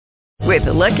With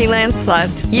the Lucky Land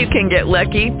Slots, you can get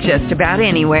lucky just about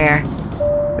anywhere.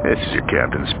 This is your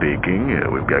captain speaking.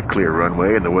 We've got clear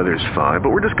runway and the weather's fine,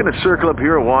 but we're just going to circle up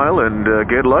here a while and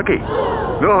get lucky.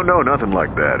 No, nothing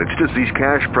like that. It's just these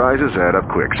cash prizes add up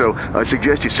quick. So I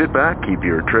suggest you sit back, keep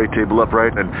your tray table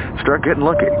upright, and start getting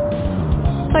lucky.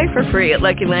 Play for free at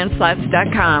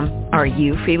LuckyLandSlots.com. Are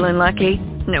you feeling lucky?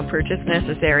 No purchase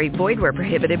necessary. Void where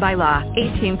prohibited by law.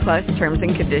 18 plus terms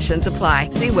and conditions apply.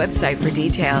 See website for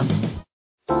details.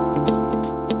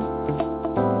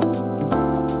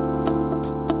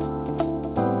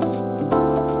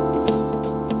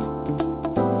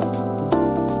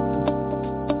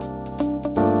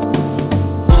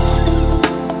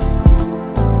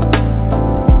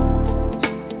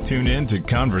 Tune in to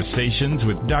Conversations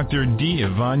with Dr. D.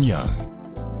 Yvonne Young.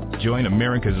 Join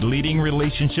America's leading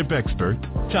relationship expert,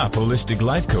 top holistic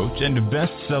life coach, and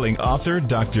best-selling author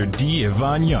Dr. D.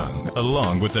 Yvonne Young,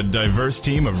 along with a diverse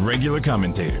team of regular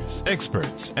commentators,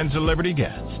 experts, and celebrity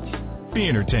guests. Be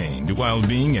entertained while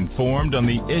being informed on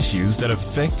the issues that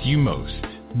affect you most.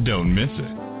 Don't miss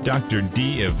it. Dr.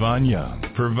 D. Yvonne Young,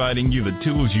 providing you the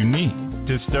tools you need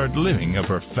to start living a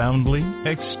profoundly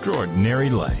extraordinary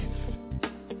life.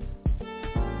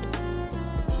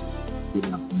 Good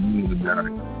afternoon,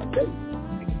 America. Today,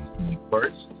 May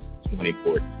 21st,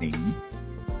 2014.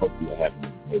 Hope you're having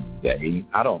a good day.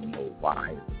 I don't know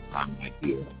why I'm not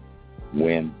here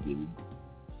Wednesday.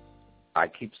 I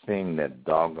keep seeing that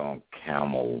doggone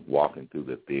camel walking through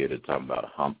the theater talking about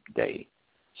hump day.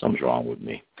 Something's wrong with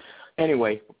me.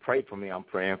 Anyway, pray for me. I'm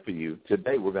praying for you.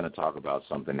 Today we're going to talk about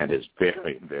something that is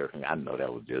very, I know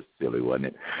that was just silly, wasn't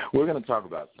it? We're going to talk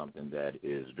about something that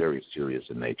is very serious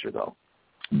in nature, though.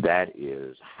 That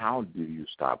is, how do you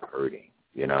stop hurting?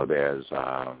 You know,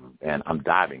 and I'm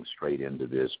diving straight into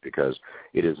this because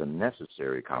it is a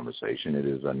necessary conversation. It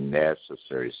is a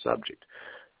necessary subject.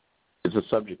 It's a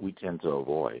subject we tend to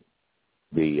avoid.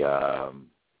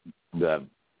 The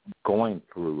going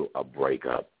through a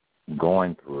breakup,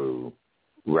 going through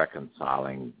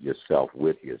reconciling yourself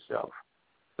with yourself,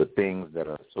 the things that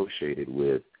are associated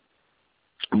with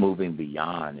moving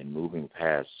beyond and moving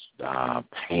past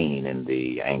pain and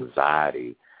the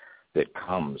anxiety that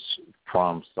comes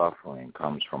from suffering,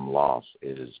 comes from loss,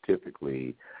 it is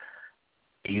typically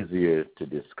easier to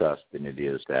discuss than it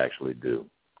is to actually do.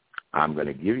 I'm going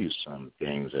to give you some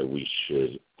things that we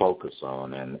should focus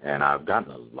on, and I've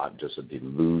gotten just a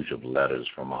deluge of letters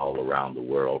from all around the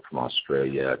world, from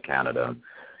Australia, Canada,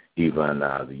 even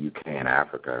the UK and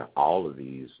Africa, all of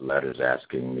these letters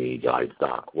asking me, like,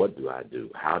 Doc, what do I do?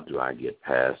 How do I get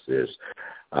past this?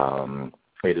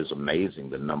 It is amazing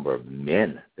the number of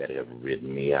men that have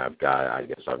written me. I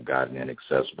guess I've gotten in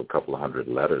excess of a couple of hundred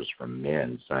letters from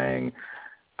men saying,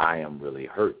 I am really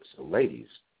hurt. So, ladies,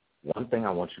 one thing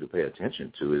I want you to pay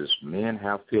attention to is men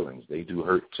have feelings. They do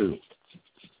hurt, too.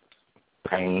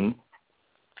 Pain,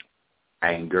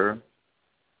 anger,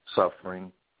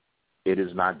 suffering. It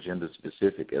is not gender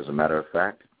specific. As a matter of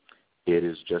fact, it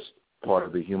is just part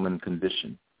of the human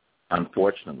condition.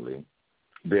 Unfortunately,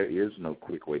 there is no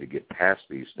quick way to get past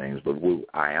these things, but what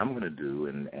I am going to do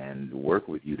and work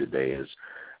with you today is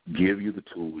give you the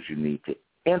tools you need to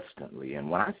instantly,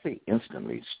 and when I say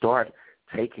instantly, start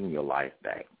taking your life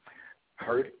back.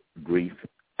 Hurt, grief,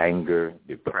 anger,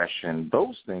 depression,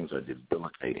 those things are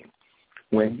debilitating.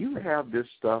 When you have this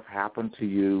stuff happen to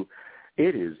you,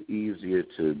 it is easier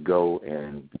to go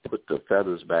and put the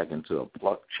feathers back into a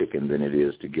plucked chicken than it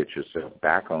is to get yourself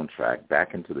back on track,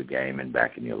 back into the game, and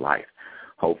back in your life.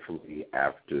 Hopefully,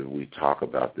 after we talk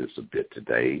about this a bit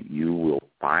today, you will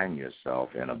find yourself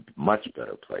in a much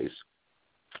better place.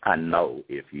 I know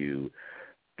if you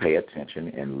pay attention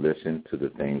and listen to the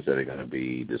things that are going to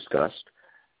be discussed,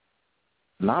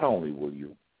 not only will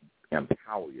you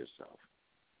empower yourself,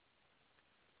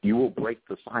 you will break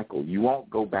the cycle. You won't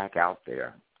go back out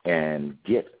there and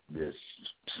get this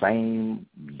same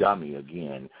dummy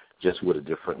again, just with a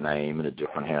different name and a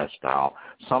different hairstyle.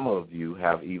 Some of you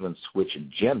have even switched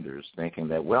genders, thinking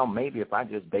that, well, maybe if I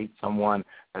just date someone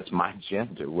that's my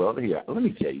gender. Well, here, let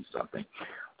me tell you something.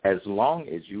 As long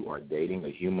as you are dating a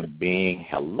human being,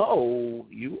 hello,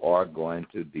 you are going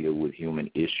to deal with human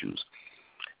issues.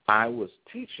 I was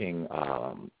teaching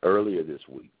earlier this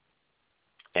week,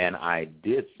 and I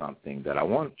did something that I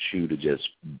want you to just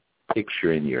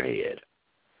picture in your head.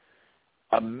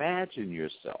 Imagine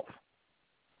yourself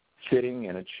sitting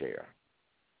in a chair,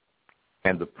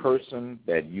 and the person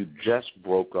that you just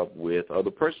broke up with, or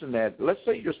the person that, let's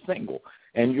say you're single,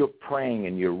 and you're praying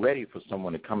and you're ready for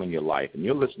someone to come in your life, and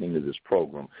you're listening to this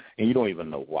program, and you don't even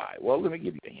know why. Well, let me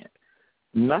give you a hint.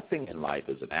 Nothing in life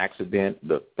is an accident.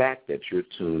 The fact that you're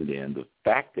tuned in, the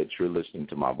fact that you're listening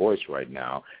to my voice right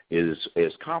now is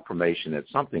confirmation that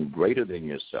something greater than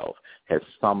yourself has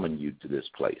summoned you to this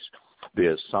place.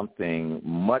 There's something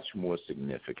much more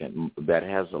significant that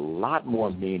has a lot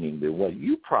more meaning than what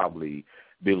you probably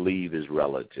believe is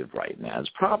relative right now.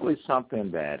 It's probably something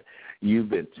that you've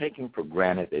been taking for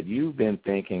granted, that you've been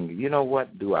thinking, you know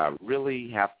what, do I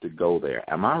really have to go there?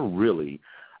 Am I really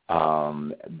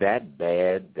that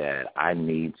bad that I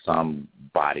need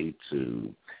somebody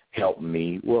to help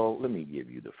me? Well, let me give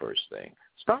you the first thing.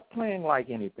 Stop playing like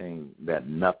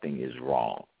nothing is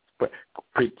wrong. But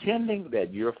pretending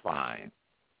that you're fine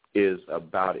is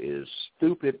about as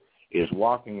stupid as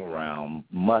walking around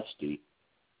musty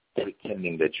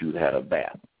pretending that you had a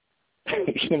bath.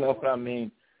 You know what I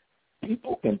mean?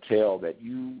 People can tell that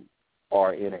you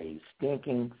are in a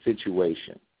stinking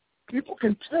situation. People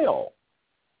can tell.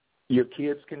 Your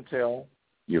kids can tell,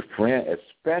 your friend,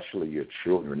 especially your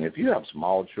children. If you have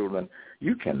small children,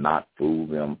 you cannot fool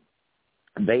them.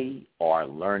 They are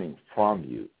learning from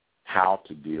you how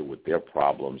to deal with their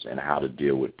problems and how to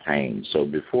deal with pain. So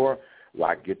before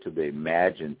I get to the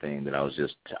imagine thing that I was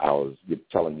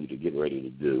telling you to get ready to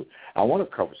do, I want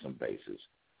to cover some bases.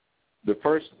 The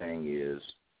first thing is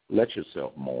let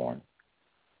yourself mourn.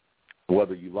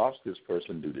 Whether you lost this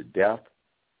person due to death,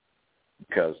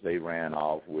 because they ran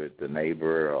off with the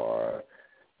neighbor, or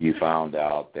you found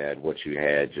out that what you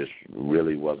had just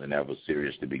really wasn't ever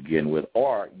serious to begin with,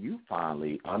 or you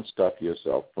finally unstuck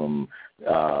yourself from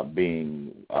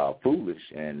being foolish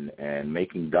and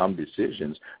making dumb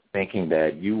decisions, thinking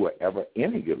that you were ever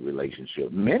in a good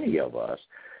relationship. Many of us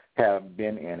have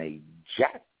been in a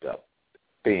jacked up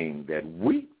thing that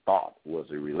we thought was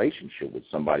a relationship with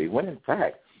somebody, when in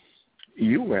fact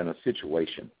you were in a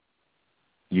situation.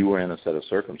 You were in a set of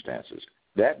circumstances.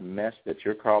 That mess that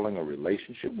you're calling a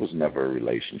relationship was never a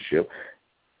relationship.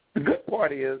 The good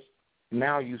part is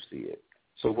now you see it.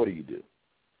 So what do?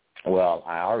 Well,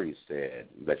 I already said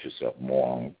let yourself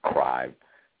mourn, cry,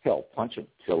 hell, punch a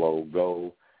pillow,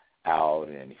 go out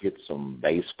and hit some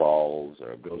baseballs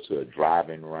or go to a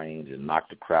driving range and knock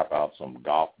the crap out some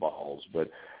golf balls.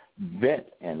 But vent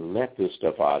and let this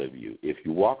stuff out of you. If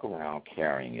you walk around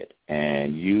carrying it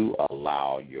and you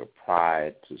allow your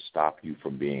pride to stop you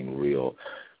from being real,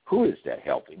 who is that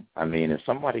helping? I mean, is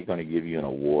somebody going to give you an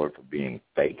award for being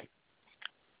fake?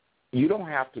 You don't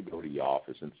have to go to your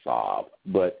office and sob,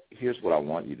 but here's what I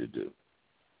want you to do.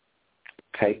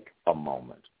 Take a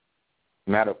moment.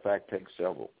 Matter of fact, take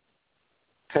several.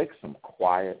 Take some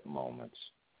quiet moments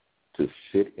to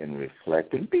sit and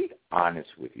reflect and be honest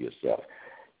with yourself.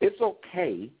 It's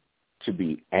okay to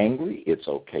be angry. It's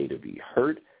okay to be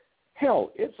hurt.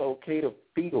 Hell, it's okay to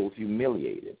feel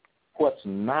humiliated. What's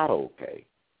not okay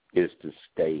is to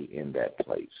stay in that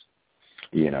place.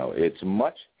 You know, it's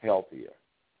much healthier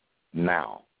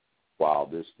now while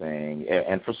this thing,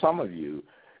 and for some of you,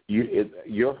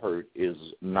 your hurt is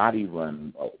not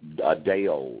even a day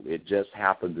old. It just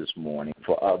happened this morning.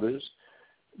 For others,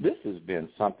 this has been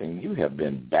something you have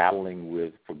been battling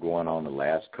with for going on the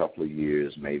last couple of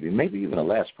years, maybe even the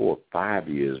last 4 or 5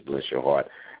 years, bless your heart,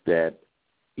 that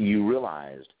you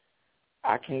realized,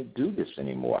 I can't do this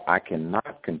anymore. I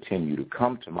cannot continue to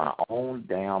come to my own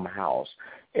damn house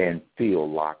and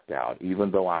feel locked out.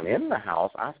 Even though I'm in the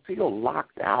house, I feel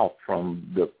locked out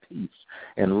from the peace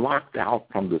and locked out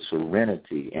from the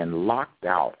serenity and locked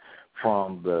out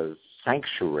from the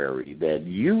sanctuary that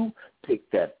you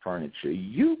picked that furniture,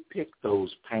 you picked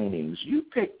those paintings, you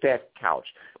picked that couch,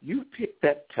 you picked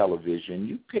that television,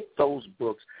 you picked those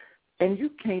books, and you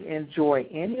can't enjoy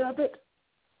any of it?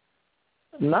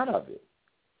 None of it.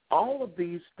 All of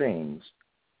these things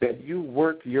that you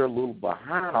work your little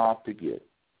behind off to get.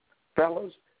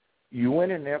 Fellas, you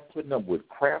went in there putting up with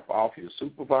crap off your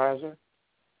supervisor,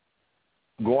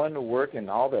 going to work in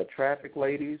all that traffic,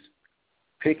 ladies,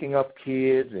 picking up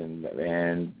kids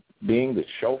and being the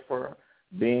chauffeur,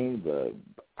 being the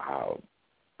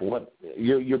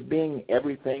you're being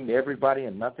everything to everybody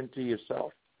and nothing to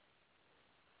yourself.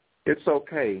 It's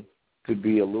okay to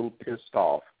be a little pissed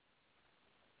off.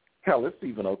 Hell, it's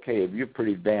even okay if you're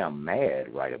pretty damn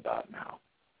mad right about now.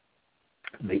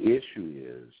 The issue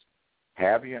is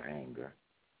have your anger,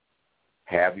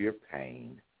 have your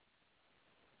pain,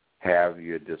 have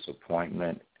your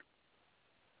disappointment,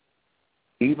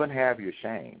 even have your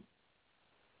shame.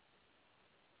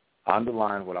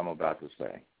 Underline what I'm about to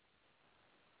say.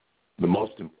 The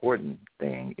most important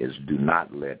thing is do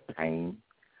not let pain,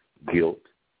 guilt,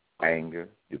 anger,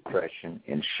 depression,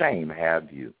 and shame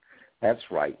have you. That's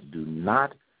right. Do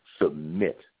not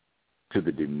submit to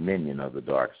the dominion of the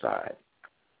dark side.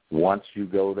 once you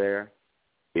go there,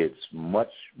 it's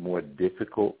much more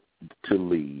difficult to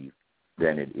leave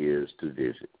than it is to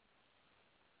visit.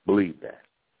 Believe that.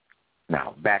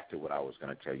 Now, back to what I was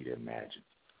going to tell you to imagine.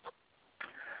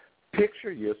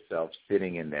 Picture yourself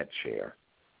sitting in that chair,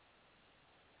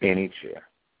 any chair,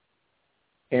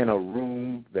 in a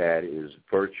room that is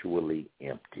virtually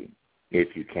empty.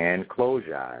 If you can, close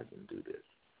your eyes and do this.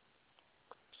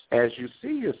 As you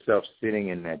see yourself sitting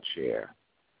in that chair,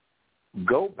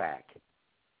 go back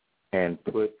and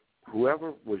put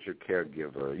whoever was your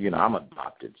caregiver. You know, I'm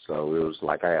adopted, so it was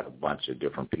like I had a bunch of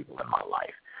different people in my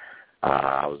life.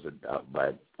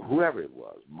 But whoever it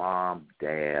was, mom,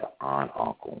 dad, aunt,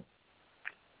 uncle,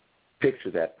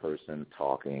 picture that person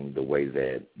talking the way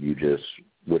that you just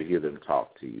would hear them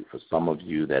talk to you. For some of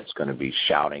you, that's going to be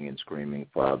shouting and screaming.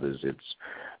 For others, it's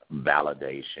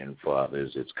validation. For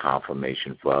others, it's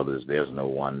confirmation. For others, there's no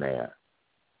one there.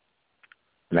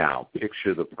 Now,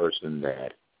 picture the person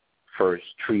that first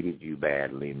treated you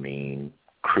badly, mean,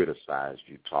 criticized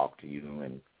you, talked to you,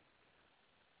 and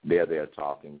they're there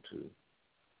talking to.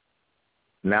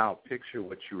 Now, picture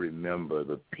what you remember,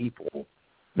 the people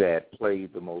that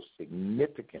played the most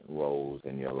significant roles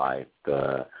in your life,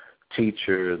 the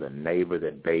teacher, the neighbor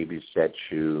that babysat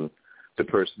you, the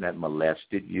person that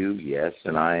molested you, yes,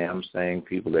 and I am saying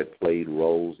people that played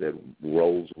roles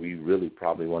we really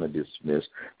probably want to dismiss.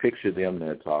 Picture them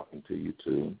there talking to you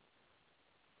too.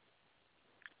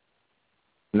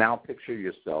 Now picture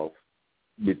yourself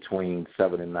between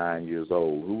 7 and 9 years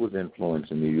old. Who was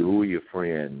influencing you? Who were your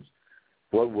friends?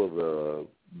 What were the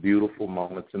beautiful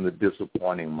moments and the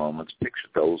disappointing moments? Picture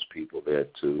those people there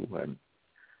too. And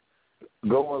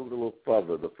go a little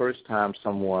further. The first time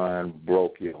someone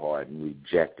broke your heart and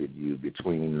rejected you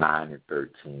between 9 and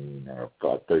 13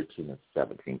 or 13 and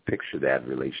 17, picture that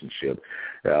relationship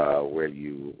where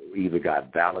you either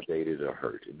got validated or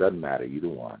hurt. It doesn't matter, either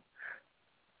one.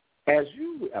 As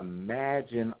you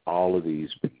imagine all of these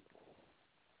people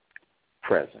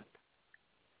present,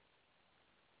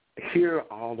 hear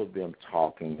all of them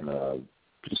talking in a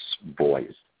voice.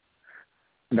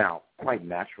 Now, quite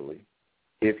naturally,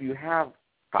 if you have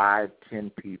 5,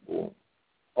 10 people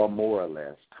or more or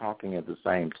less talking at the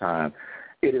same time,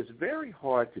 it is very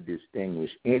hard to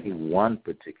distinguish any one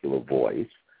particular voice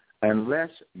unless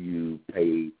you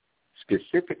pay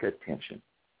specific attention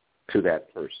to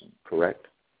that person, correct?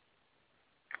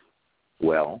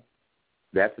 Well,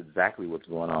 that's exactly what's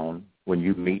going on when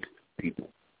you meet people.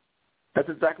 That's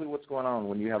exactly what's going on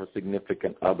when you have a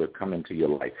significant other come into your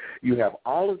life. You have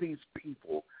all of these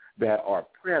people that are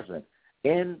present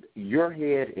in your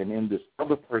head and in this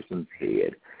other person's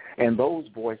head. And those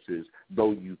voices,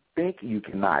 though you think you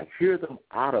cannot hear them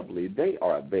audibly, they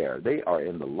are there. They are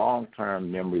in the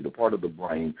long-term memory, the part of the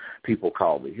brain people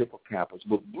call the hippocampus.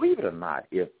 But believe it or not,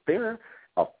 if their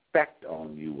effect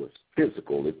on you was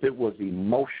physical, if it was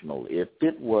emotional, if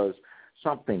it was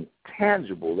something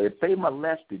tangible, if they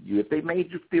molested you, if they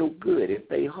made you feel good, if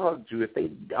they hugged you, if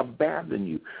they abandoned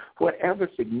you, whatever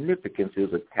significance is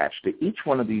attached to each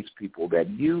one of these people that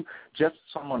you just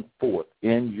summoned forth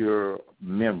in your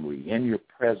memory, in your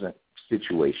present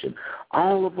situation,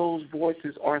 all of those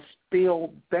voices are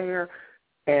still there,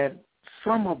 and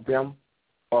some of them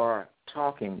are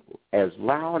talking as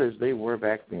loud as they were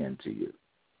back then to you.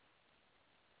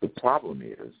 The problem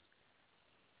is,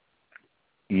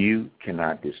 you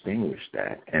cannot distinguish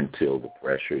that until the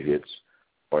pressure hits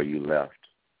or you're left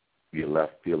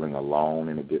feeling alone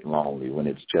and a bit lonely. When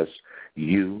it's just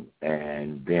you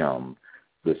and them,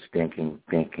 the stinking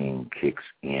thinking kicks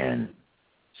in.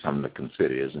 Something to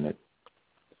consider, isn't it?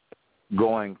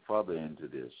 Going further into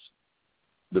this,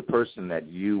 the person that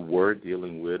you were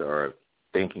dealing with or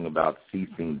thinking about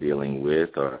ceasing dealing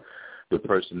with, or the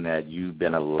person that you've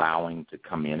been allowing to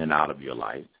come in and out of your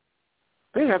life,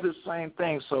 they have the same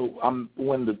thing. So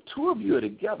when the two of you are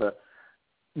together,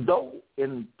 though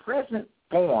in present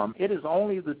form, it is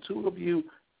only the two of you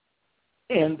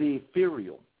in the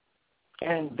ethereal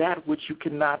and that which you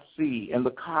cannot see in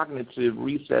the cognitive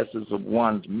recesses of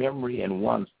one's memory and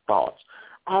one's thoughts.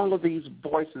 All of these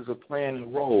voices are playing a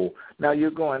role. Now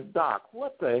you're going, Doc,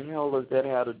 what the hell does that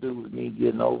have to do with me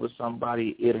getting over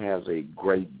somebody? It has a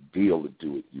great deal to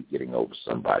do with you getting over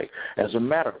somebody. As a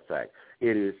matter of fact,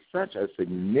 it is such a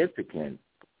significant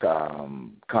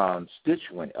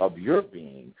constituent of your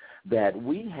being that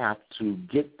we have to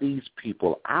get these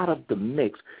people out of the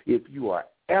mix if you are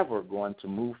ever going to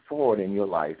move forward in your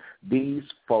life. These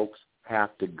folks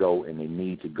have to go, and they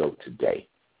need to go today.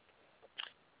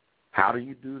 How do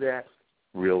you do that?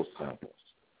 Real simple.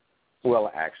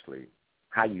 Well, actually,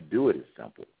 how you do it is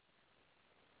simple.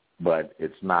 but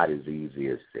it's not as easy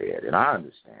as said, and I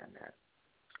understand that.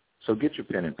 So get your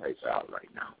pen and paper out right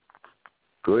now.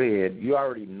 Go ahead. You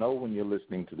already know when you're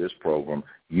listening to this program,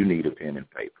 you need a pen and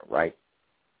paper, right?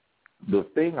 The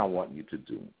thing I want you to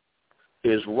do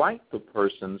is write the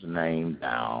person's name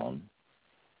down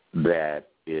that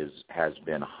has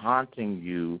been haunting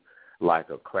you like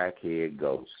a crackhead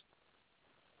ghost.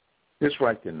 Just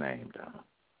write their name down.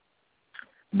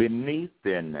 Beneath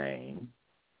their name,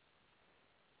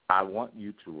 I want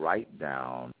you to write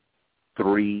down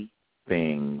 3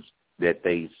 things that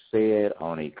they said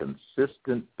on a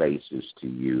consistent basis to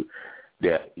you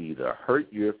that either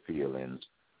hurt your feelings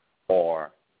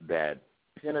or that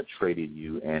penetrated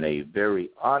you in a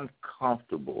very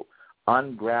uncomfortable,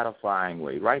 ungratifying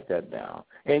way. Write that down.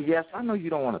 And, yes, I know you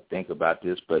don't want to think about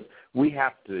this, but we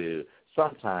have to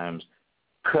sometimes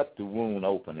cut the wound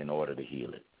open in order to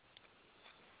heal it.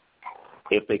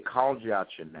 If they called you out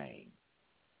your name,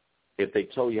 if they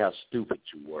told you how stupid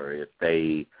you were, if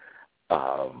they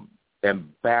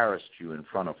embarrassed you in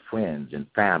front of friends and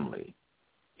family,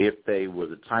 if they were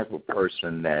the type of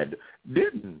person that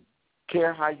didn't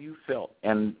care how you felt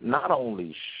and not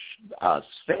only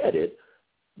said it,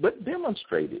 but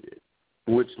demonstrated it,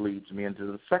 which leads me into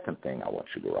the second thing I want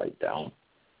you to write down.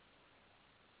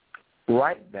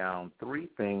 Write down 3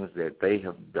 things that they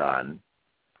have done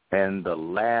and the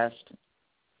last,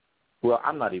 well,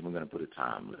 I'm not even going to put a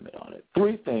time limit on it.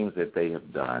 3 things that they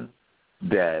have done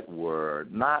that were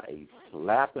not a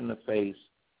slap in the face,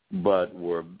 but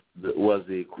was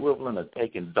the equivalent of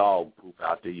taking dog poop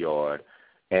out the yard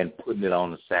and putting it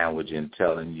on a sandwich and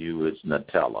telling you it's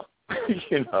Nutella,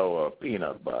 or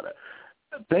peanut butter.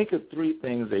 Think of 3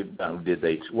 things they've done.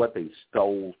 What they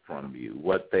stole from you,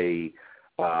 what who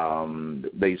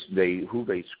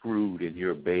they screwed in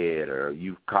your bed, or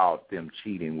you caught them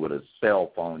cheating with a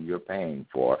cell phone you're paying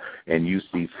for, and you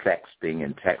see sexting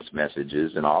and text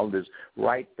messages and all this.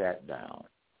 Write that down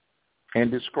and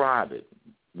describe it.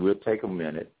 We'll take a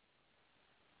minute.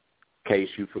 In case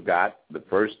you forgot, the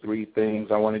first 3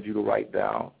 things I wanted you to write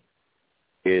down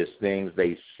is things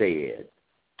they said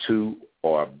to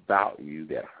or about you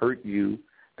that hurt you,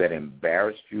 that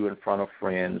embarrassed you in front of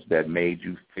friends, that made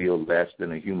you feel less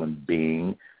than a human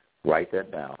being. Write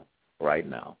that down right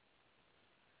now.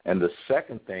 And the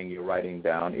second thing you're writing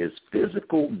down is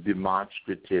physical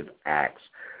demonstrative acts,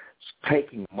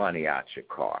 taking money out your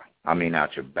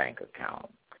bank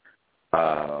account.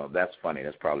 That's funny.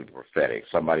 That's probably prophetic.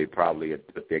 Somebody probably had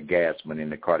put their gas money in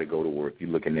the car to go to work. You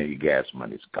looking at your gas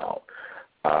money's gone.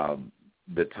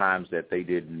 The times that they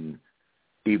didn't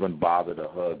even bother to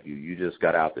hug you. You just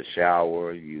got out the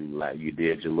shower. You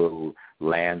did your little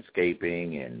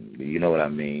landscaping, and you know what I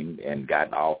mean, and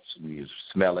got off. You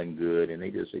smelling good, and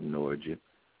they just ignored you.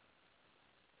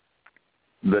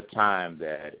 The time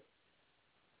that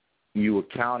you were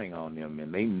counting on them,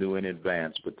 and they knew in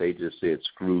advance, but they just said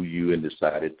screw you and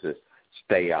decided to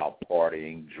stay out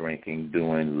partying, drinking,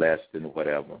 doing less than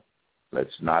whatever.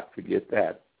 Let's not forget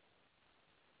that.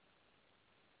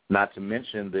 Not to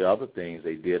mention the other things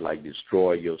they did, like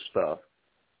destroy your stuff,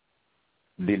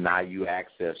 deny you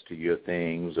access to your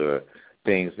things or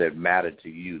things that mattered to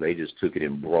you. They just took it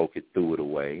and broke it, threw it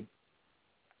away,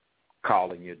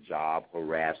 calling your job,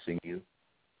 harassing you,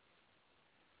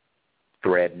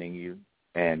 threatening you,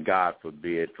 and God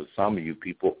forbid for some of you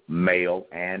people, male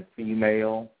and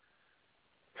female,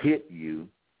 hit you.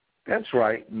 That's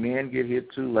right. Men get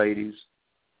hit too, ladies.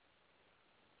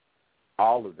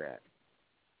 All of that.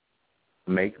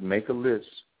 Make a list.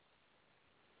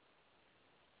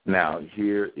 Now,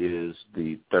 here is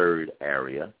the third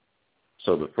area.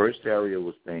 So the first area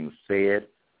was things said.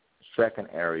 Second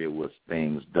area was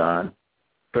things done.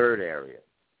 Third area,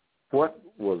 what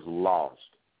was lost?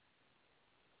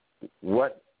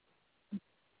 What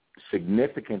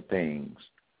significant things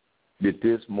did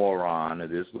this moron or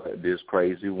this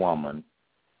crazy woman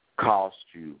cost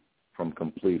you from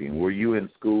completing? Were you in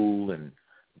school and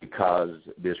because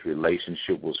this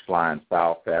relationship was flying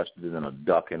foul faster than a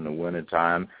duck in the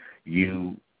wintertime,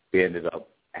 you ended up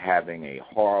having a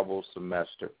horrible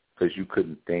semester because you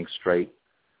couldn't think straight?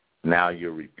 Now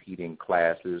you're repeating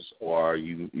classes, or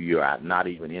you're not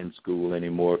even in school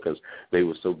anymore because they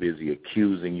were so busy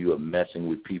accusing you of messing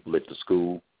with people at the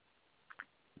school.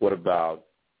 What about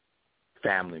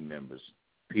family members,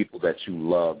 people that you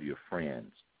love, your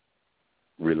friends?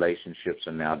 Relationships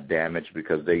are now damaged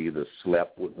because they either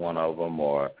slept with one of them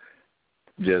or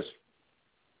just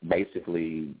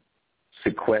basically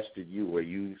sequestered you, where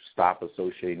you stop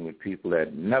associating with people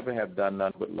that never have done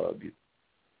nothing but love you.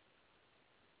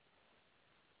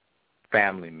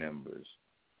 Family members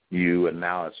you are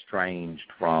now estranged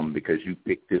from because you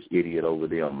picked this idiot over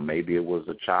them. Maybe it was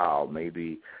a child.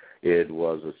 Maybe it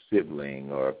was a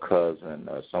sibling or a cousin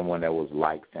or someone that was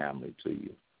like family to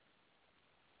you.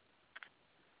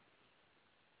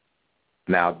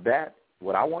 Now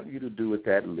what I want you to do with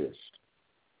that list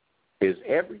is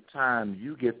every time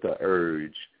you get the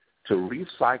urge to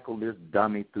recycle this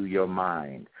dummy through your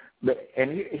mind,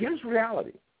 and here's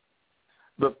reality.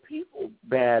 The people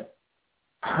that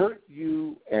hurt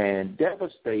you and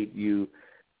devastate you,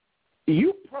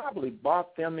 you probably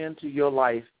brought them into your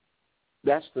life.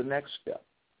 That's the next step.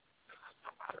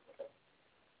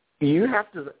 You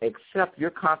have to accept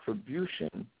your contribution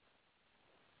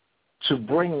to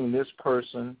bringing this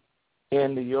person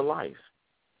into your life.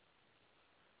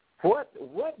 What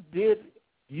did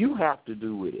you have to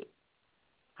do with it?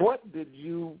 What did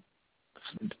you,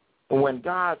 when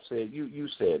God said, you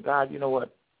said, God, you know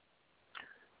what?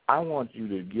 I want you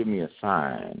to give me a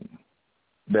sign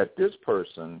that this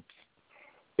person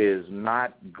is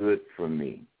not good for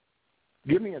me.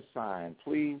 Give me a sign,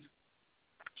 please.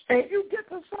 And you get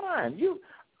the sign. You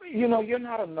know, you're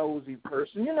not a nosy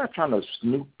person. You're not trying to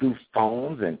snoop through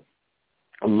phones and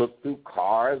look through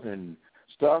cars and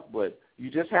stuff, but you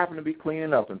just happen to be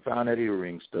cleaning up and found that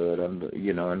earring stud in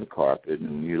the carpet,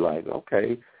 and you're like,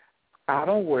 okay,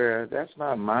 that's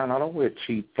not mine. I don't wear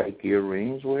cheap fake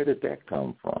earrings. Where did that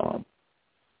come from?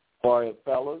 Or,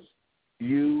 fellas,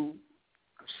 you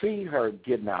see her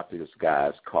getting out to this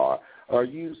guy's car, or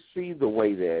you see the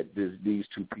way that these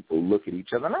two people look at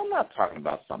each other. And I'm not talking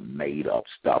about some made-up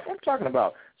stuff. I'm talking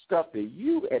about stuff that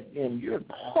you, in your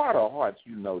heart of hearts,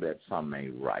 you know that something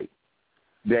ain't right.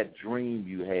 That dream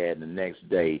you had the next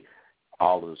day,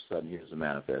 all of a sudden, here's a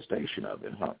manifestation of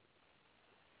it, huh?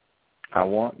 I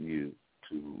want you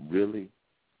to really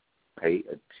pay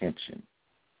attention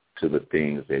to the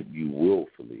things that you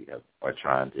willfully are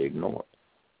trying to ignore.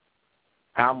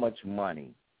 How much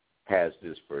money has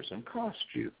this person cost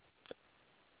you?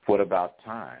 What about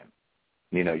time?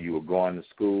 You know, you were going to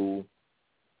school,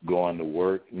 going to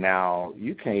work. Now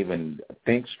you can't even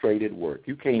think straight at work.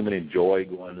 You can't even enjoy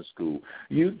going to school.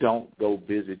 You don't go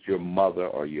visit your mother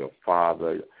or your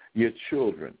father, your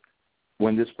children.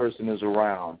 When this person is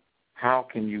around, how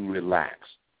can you relax?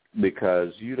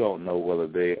 Because you don't know whether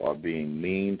they are being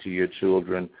mean to your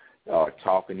children or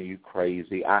talking to you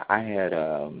crazy. I had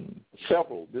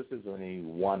several. This is only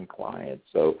one client.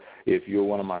 So if you're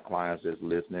one of my clients that's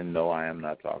listening, no, I am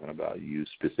not talking about you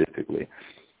specifically.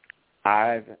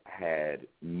 I've had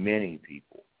many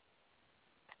people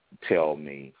tell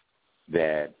me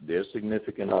that their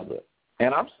significant other,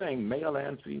 and I'm saying male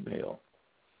and female,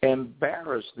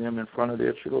 embarrass them in front of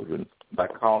their children by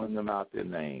calling them out their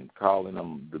name, calling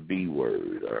them the B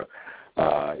word, or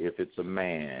if it's a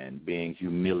man, being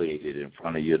humiliated in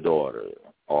front of your daughter,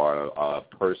 or a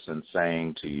person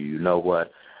saying to you, you know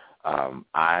what,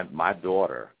 my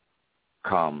daughter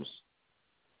comes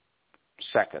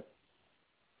second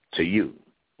to you.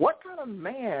 What kind of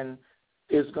man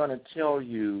is going to tell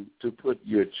you to put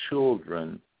your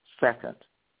children second?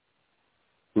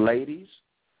 Ladies,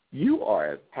 you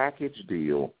are a package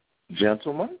deal.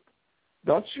 Gentlemen,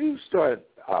 don't you start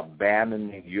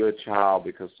abandoning your child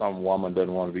because some woman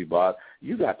doesn't want to be bothered.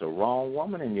 You got the wrong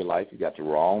woman in your life. You got the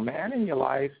wrong man in your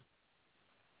life.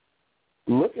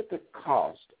 Look at the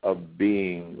cost of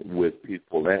being with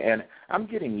people. And I'm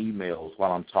getting emails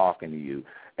while I'm talking to you,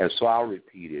 and so I'll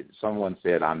repeat it. Someone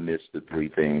said I missed the three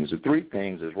things. The three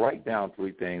things is write down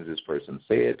three things this person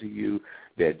said to you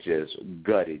that just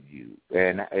gutted you,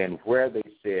 and where they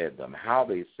said them, how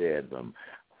they said them,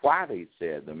 why they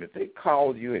said them. If they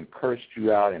called you and cursed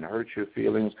you out and hurt your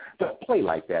feelings, don't play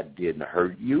like that didn't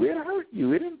hurt you. It hurt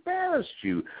you. It embarrassed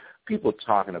you. People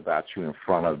talking about you in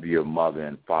front of your mother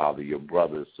and father, your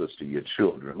brother, sister, your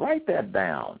children. Write that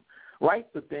down.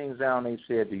 Write the things down they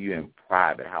said to you in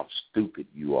private, how stupid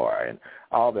you are and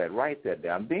all that. Write that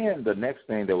down. Then the next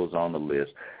thing that was on the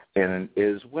list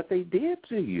is what they did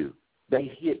to you.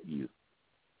 They hit you.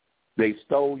 They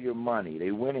stole your money.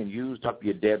 They went and used up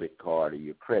your debit card or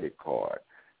your credit card.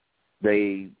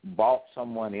 They bought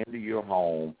someone into your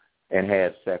home and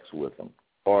had sex with them.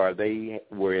 Or they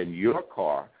were in your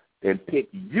car and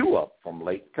picked you up from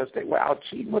late because they were out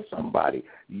cheating with somebody.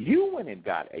 You went and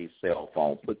got a cell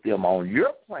phone, put them on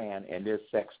your plan, and they're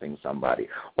sexting somebody.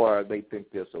 Or they think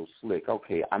they're so slick.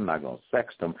 Okay, I'm not going to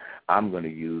sext them. I'm going to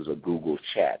use a Google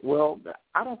chat. Well,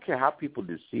 I don't care how people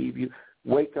deceive you.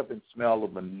 Wake up and smell the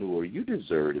manure. You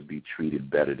deserve to be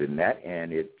treated better than that.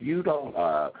 And if you don't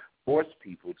force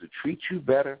people to treat you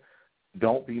better,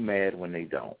 don't be mad when they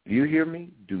don't. You hear me?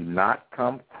 Do not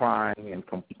come crying and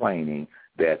complaining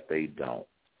that they don't.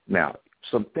 Now,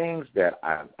 some things that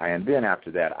and then after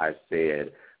that I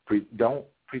said, don't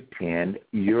pretend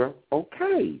you're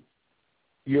okay.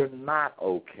 You're not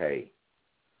okay.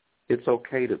 It's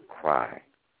okay to cry.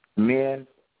 Men,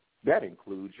 that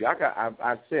includes you.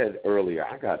 I said earlier,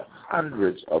 I got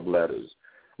hundreds of letters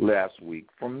last week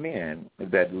from men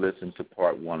that listened to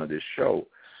part one of this show.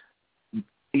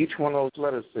 Each one of those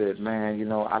letters said, man,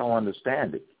 I don't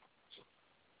understand it.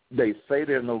 They say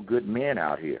there are no good men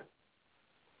out here.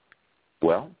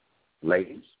 Well,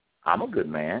 ladies, I'm a good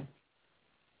man.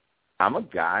 I'm a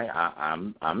guy.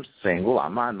 I'm single. I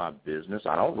mind my business.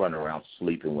 I don't run around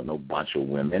sleeping with no bunch of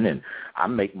women, and I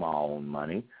make my own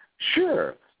money.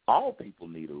 Sure, all people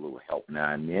need a little help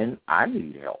now and then. I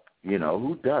need help.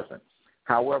 Who doesn't?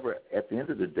 However, at the end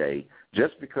of the day,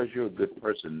 just because you're a good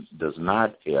person does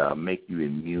not make you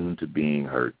immune to being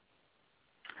hurt.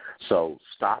 So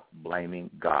stop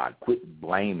blaming God. Quit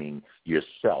blaming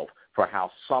yourself for how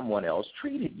someone else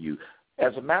treated you.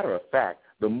 As a matter of fact,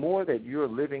 the more that you're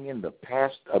living in the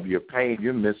past of your pain,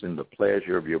 you're missing the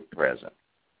pleasure of your present.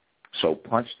 So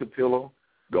punch the pillow,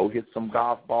 go hit some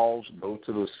golf balls, go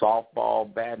to the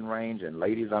softball batting range, and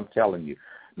ladies, I'm telling you,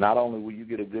 not only will you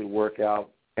get a good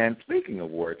workout, and speaking of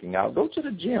working out, go to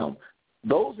the gym.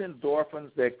 Those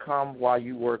endorphins that come while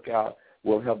you work out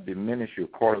will help diminish your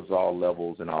cortisol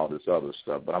levels and all this other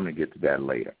stuff, but I'm going to get to that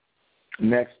later.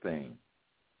 Next thing,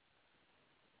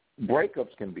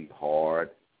 breakups can be hard,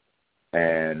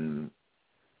 and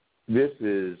this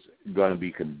is going to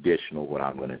be conditional, what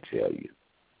I'm going to tell you.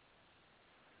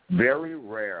 Very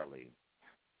rarely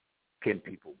can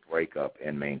people break up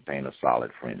and maintain a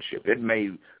solid friendship. It may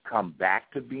come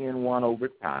back to being one over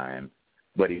time,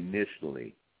 but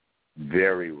initially,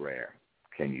 very rare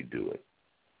can you do it.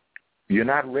 You're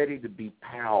not ready to be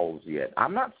pals yet.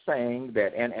 I'm not saying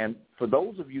that, and for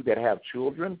those of you that have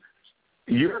children,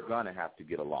 you're going to have to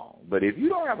get along. But if you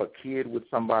don't have a kid with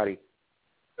somebody,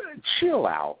 chill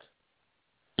out.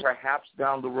 Perhaps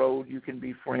down the road you can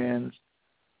be friends.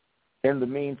 In the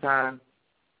meantime,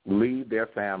 leave their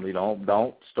family.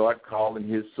 Don't start calling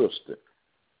his sister,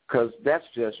 because that's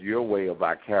just your way of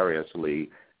vicariously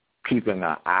keeping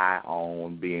an eye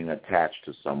on being attached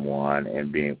to someone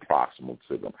and being proximal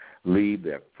to them. Leave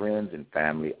their friends and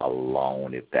family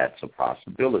alone if that's a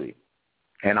possibility.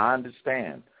 And I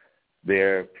understand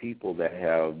there are people that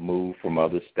have moved from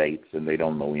other states and they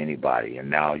don't know anybody, and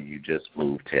now you just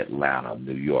moved to Atlanta,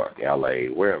 New York, L.A.,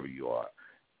 wherever you are.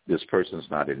 This person's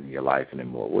not in your life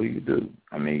anymore. What do?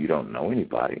 I mean, you don't know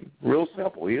anybody. Real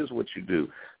simple. Here's what you do.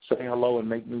 Say hello and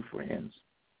make new friends.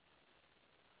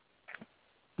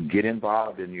 Get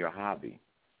involved in your hobby.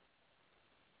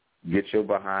 Get your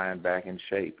behind back in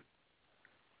shape.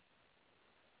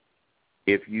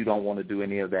 If you don't want to do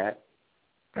any of that,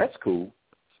 that's cool.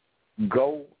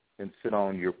 Go and sit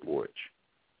on your porch.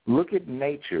 Look at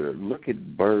nature. Look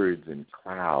at birds and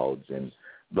clouds and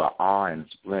the awe and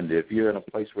splendor. If you're in a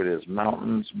place where there's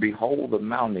mountains, behold the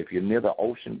mountain. If you're near the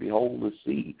ocean, behold the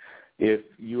sea. If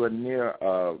you are near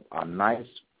a nice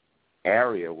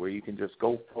area where you can just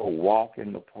go for a walk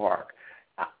in the park.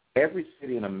 Every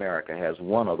city in America has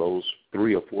one of those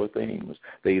 3 or 4 things.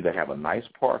 They either have a nice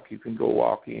park you can go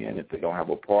walk in. If they don't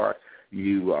have a park,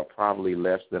 you are probably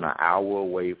less than an hour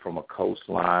away from a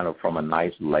coastline or from a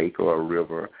nice lake or a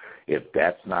river. If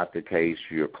that's not the case,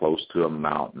 you're close to a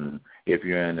mountain. If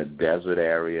you're in a desert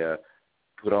area,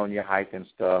 put on your hiking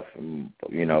stuff and,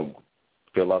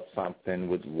 fill up something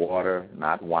with water,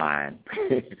 not wine.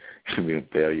 You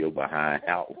fail your behind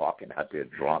out walking out there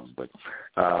drunk. But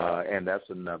and that's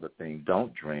another thing.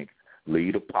 Don't drink.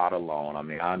 Leave the pot alone. I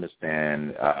mean, I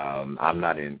understand. I'm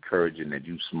not encouraging that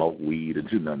you smoke weed or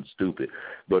do nothing stupid.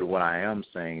 But what I am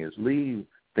saying is leave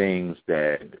things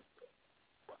that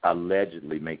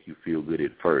allegedly make you feel good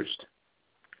at first,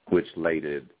 which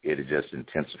later it just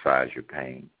intensifies your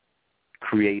pain.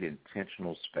 Create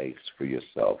intentional space for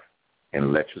yourself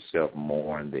and let yourself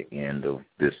mourn the end of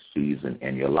this season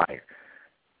in your life.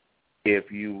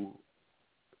 If you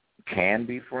can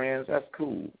be friends, that's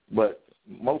cool, but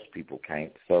most people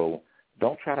can't, so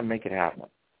don't try to make it happen.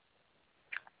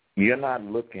 You're not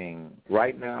looking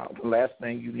right now. The last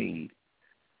thing you need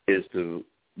is to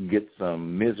get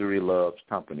some misery loves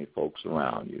company folks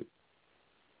around you.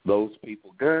 Those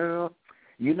people, girl,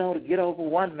 to get over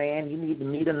one man, you need to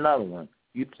meet another one.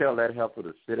 You tell that helper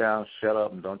to sit down, shut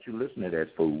up, and don't you listen to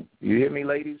that fool. You hear me,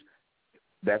 ladies?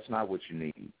 That's not what you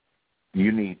need.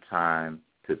 You need time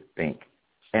to think.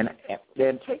 And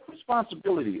then take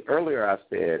responsibility. Earlier I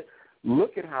said,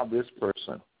 look at how this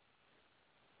person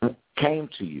came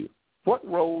to you. What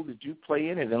role did you play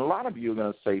in it? And a lot of you are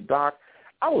going to say, Doc,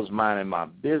 I was minding my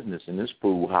business, and this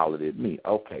fool hollered at me.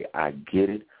 Okay, I get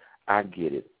it.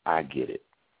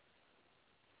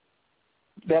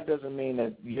 That doesn't mean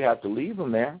that you have to leave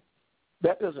them there.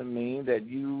 That doesn't mean that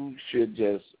you should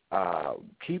just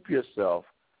keep yourself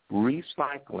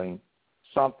recycling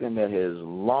something that has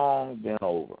long been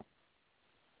over.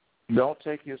 Don't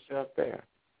take yourself there.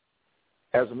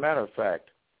 As a matter of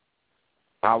fact,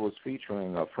 I was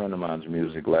featuring a friend of mine's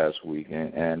music last week,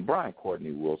 and Brian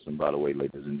Courtney Wilson, by the way,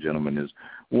 ladies and gentlemen, is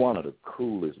one of the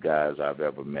coolest guys I've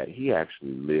ever met. He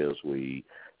actually lives where he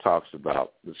talks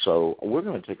about. So we're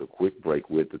going to take a quick break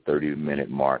with the 30-minute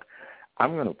mark.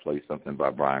 I'm going to play something by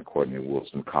Brian Courtney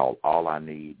Wilson called All I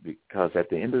Need, because at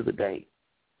the end of the day,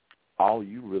 all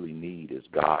you really need is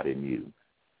God in you.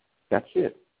 That's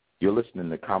it. You're listening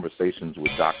to Conversations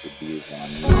with Dr. D.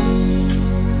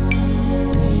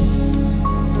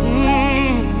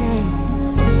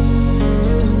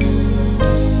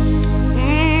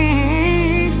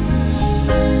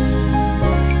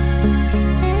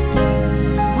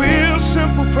 Real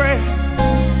simple prayer.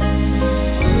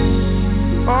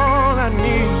 All I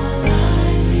need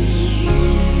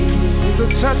is a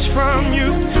touch from you.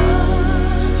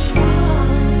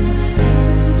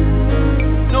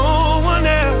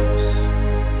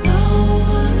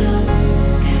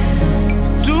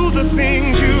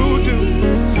 Things you do,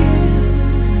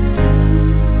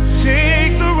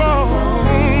 take the wrong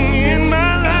in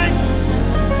my life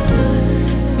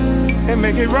and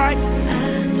make it right.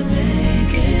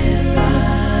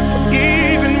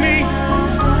 Even me,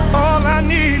 all I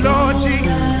need, Lord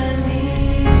Jesus,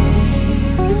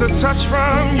 is a touch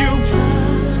from you,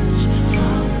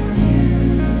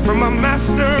 from my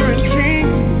Master and King.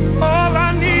 All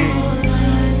I need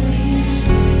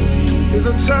is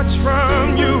a touch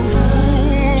from you.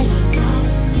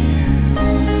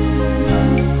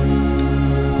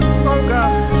 Oh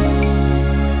God,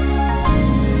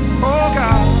 oh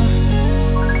God,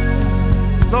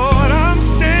 Lord, I'm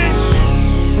standing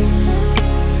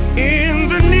in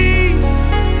the need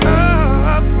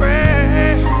of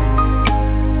prayer.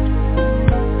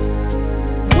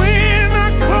 When I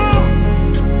call,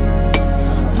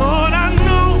 Lord, I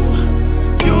know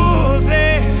you're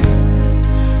there.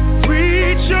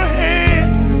 Reach your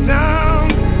hand down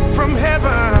from heaven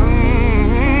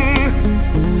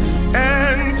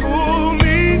and pull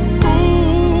me through.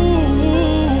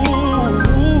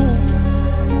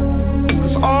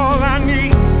 'Cause all I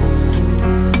need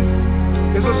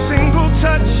is a single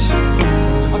touch,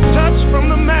 a touch from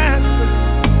the Master.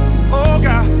 Oh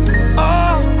God,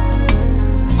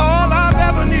 all I've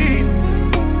ever need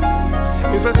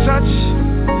is a touch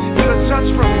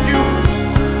from you.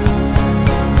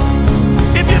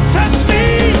 Touch me,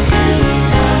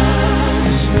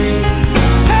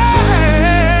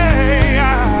 hey,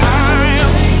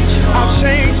 I'll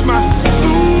change my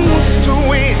lose to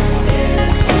win.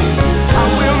 I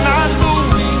will not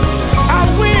lose,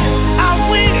 I'll win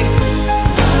it,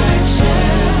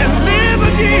 and live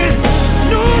again,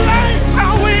 new life I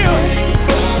will.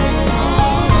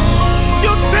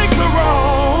 You'll take the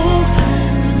wrong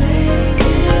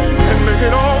and make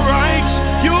it all right,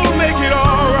 you'll make it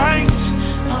all right.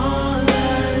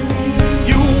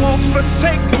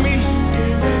 Forsake me.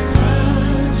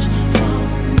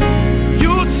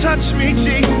 You touch me,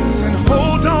 Jesus, and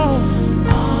hold on.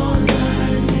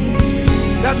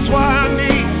 That's why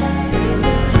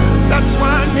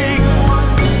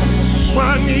I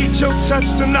need your touch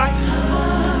tonight.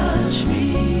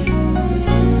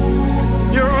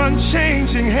 Your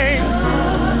unchanging hand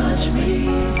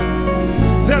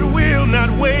that will not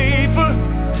waver,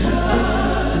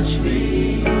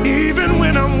 even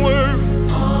when I'm worried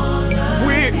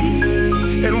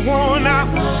and worn out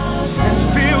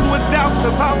and filled with doubts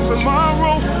about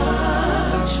tomorrow.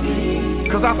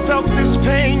 'Cause I felt this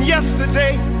pain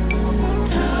yesterday.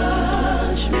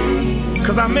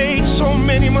 'Cause I made so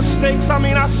many mistakes. I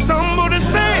stumbled and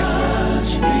fell.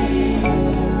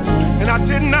 And I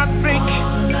did not think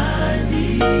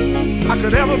I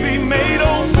could ever be made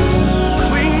over,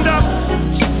 cleaned up.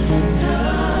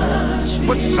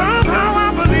 But somehow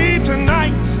I believe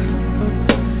tonight,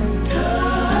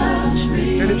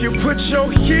 and if you put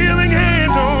your healing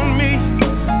hand on me,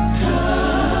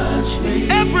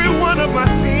 every one of my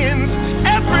sins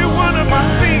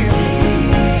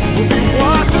will be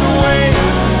washed away.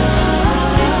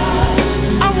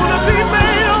 I want to be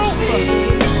made over.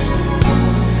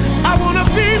 I want to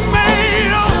be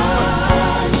made over.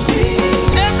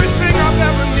 Everything I've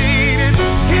ever needed,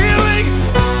 healing,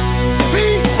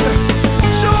 peace,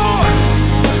 joy,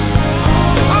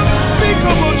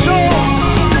 unspeakable joy.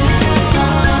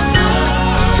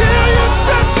 Till you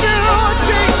touch me, Lord.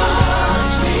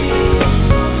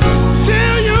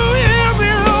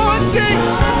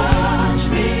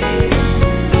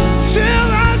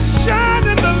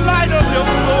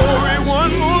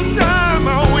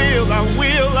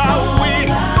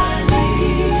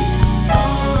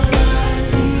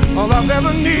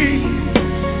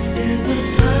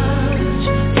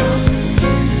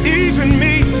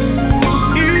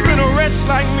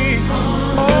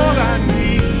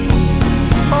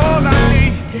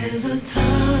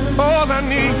 all I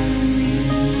need.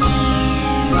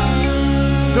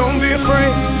 Don't be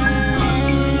afraid.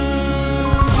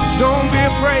 Don't be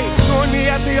afraid. Join me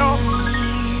at the altar.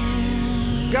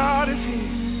 God is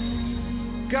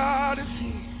here. God is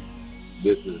here.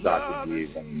 This is Dr. D,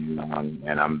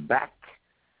 and I'm back.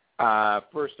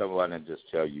 First, I want to just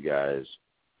tell you guys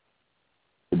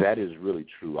that is really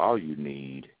true. All you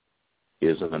need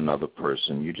isn't another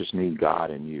person. You just need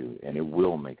God and you, and it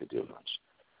will make a difference.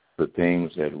 The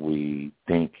things that we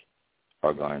think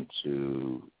are going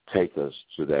to take us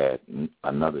to that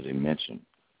another dimension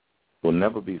will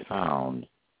never be found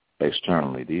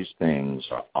externally. These things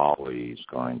are always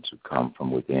going to come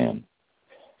from within.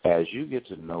 As you get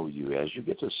to know you, as you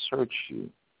get to search you,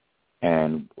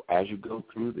 and as you go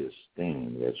through this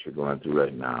thing that you're going through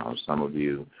right now, some of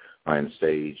you are in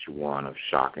stage 1 of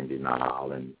shock and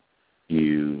denial, and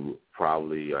you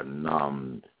probably are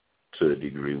numbed to a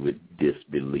degree with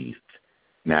disbelief.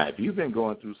 Now, if you've been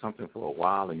going through something for a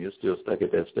while and you're still stuck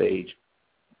at that stage,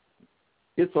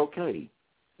 it's okay.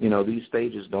 You know, these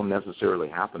stages don't necessarily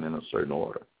happen in a certain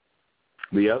order.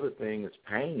 The other thing is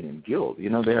pain and guilt. You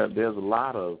know, there's a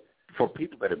lot of, for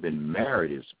people that have been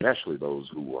married, especially those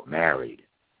who are married,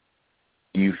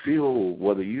 you feel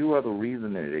whether you are the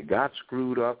reason that it got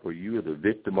screwed up or you are the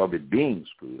victim of it being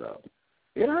screwed up,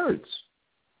 it hurts.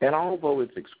 And although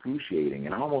it's excruciating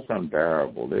and almost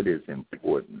unbearable, it is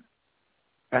important.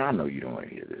 And I know you don't want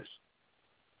to hear this,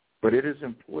 but it is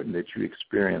important that you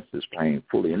experience this pain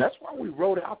fully. And that's why we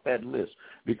wrote out that list,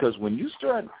 because when you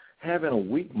start having a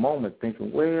weak moment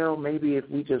thinking, well, maybe if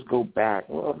we just go back,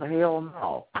 well, hell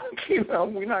no. You know,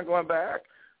 we're not going back.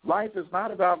 Life is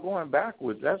not about going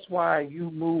backwards. That's why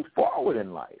you move forward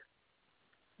in life.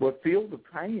 But feel the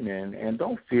pain and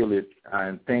don't feel it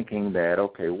and thinking that,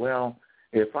 okay, well,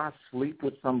 if I sleep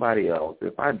with somebody else,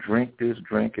 if I drink this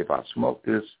drink, if I smoke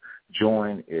this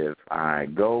joint, if I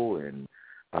go and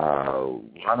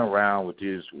run around with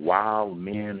these wild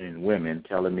men and women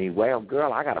telling me, well,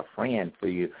 girl, I got a friend for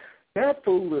you. That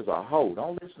fool is a hoe.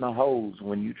 Don't listen to hoes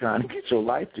when you're trying to get your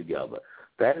life together.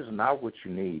 That is not what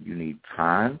you need. You need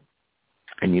time,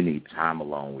 and you need time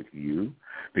alone with you,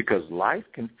 because life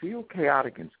can feel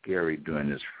chaotic and scary during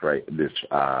this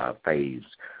phase.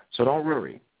 So don't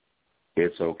worry.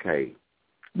 It's okay.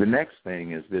 The next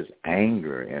thing is this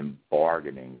anger and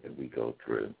bargaining that we go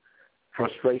through.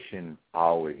 Frustration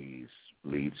always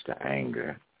leads to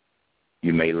anger.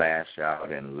 You may lash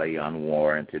out and lay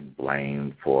unwarranted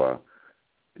blame for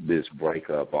this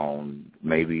breakup on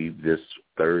maybe this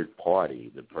third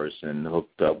party, the person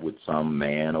hooked up with some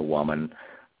man or woman.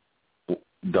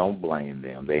 Don't blame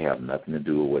them. They have nothing to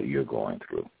do with what you're going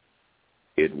through.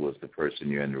 It was the person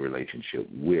you're in the relationship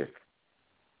with.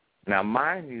 Now,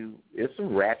 mind you, there's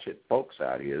some ratchet folks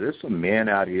out here. There's some men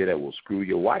out here that will screw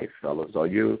your wife, fellas, or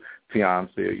your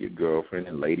fiance or your girlfriend.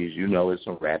 And ladies, you know there's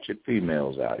some ratchet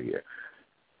females out here.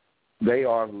 They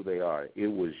are who they are. It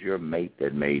was your mate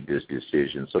that made this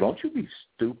decision. So don't you be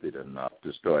stupid enough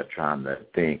to start trying to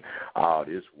think, oh,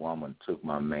 this woman took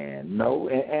my man. No,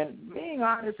 and being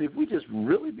honest, if we just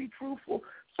really be truthful,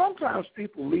 sometimes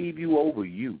people leave you over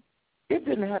you. It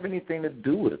didn't have anything to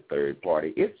do with a third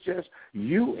party. It's just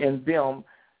you and them.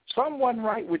 Something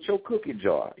right with your cookie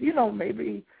jar. You know,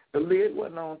 maybe the lid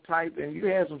wasn't on tight and you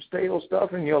had some stale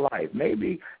stuff in your life.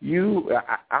 Maybe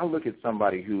I look at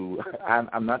somebody who,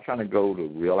 I'm not trying to go to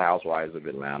Real Housewives of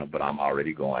Atlanta, but I'm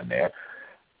already going there.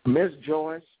 Miss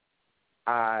Joyce,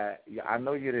 I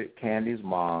know you're Candy's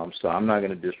mom, so I'm not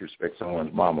going to disrespect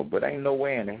someone's mama, but ain't no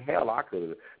way in hell I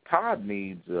could. Todd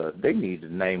needs, they need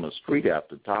to name a street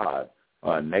after Todd,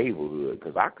 a neighborhood,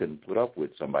 because I couldn't put up with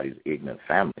somebody's ignorant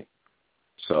family.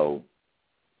 So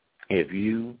if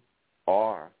you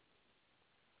are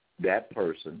that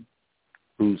person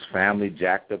whose family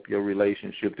jacked up your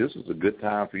relationship, this is a good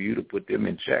time for you to put them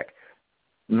in check.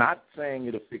 Not saying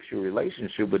it'll fix your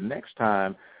relationship, but next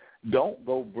time, don't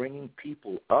go bringing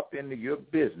people up into your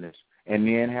business and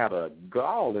then have a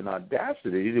gall and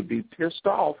audacity to be pissed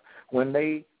off when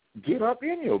they get up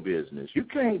in your business. You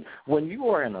can't, when you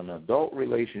are in an adult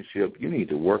relationship, you need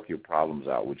to work your problems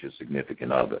out with your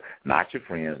significant other, not your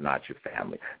friends, not your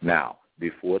family. Now,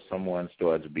 before someone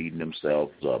starts beating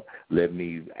themselves up, let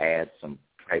me add some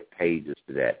pages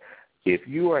to that. If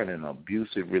you are in an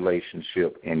abusive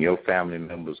relationship and your family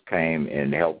members came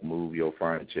and helped move your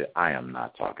furniture, I am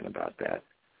not talking about that.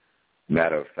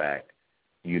 Matter of fact,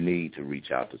 you need to reach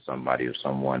out to somebody if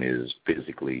someone is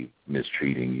physically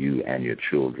mistreating you and your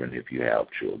children if you have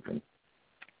children.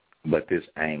 But this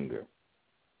anger,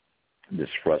 this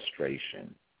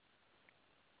frustration,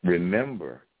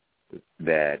 remember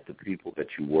that the people that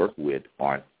you work with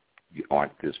aren't you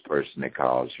aren't this person that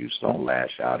calls you, so don't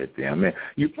lash out at them. And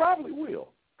you probably will,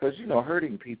 because,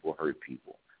 hurting people hurt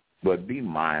people. But be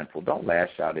mindful. Don't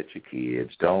lash out at your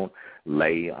kids. Don't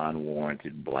lay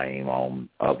unwarranted blame on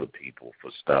other people for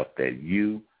stuff that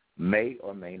you may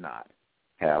or may not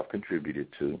have contributed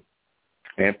to.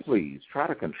 And please try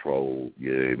to control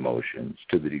your emotions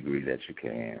to the degree that you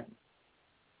can.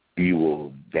 You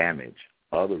will damage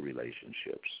other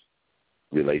relationships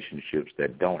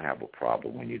that don't have a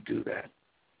problem when you do that.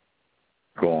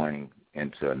 Going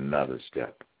into another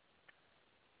step.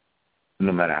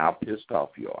 No matter how pissed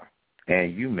off you are,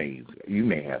 and you may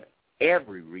have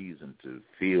every reason to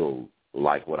feel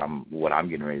like what I'm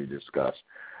getting ready to discuss.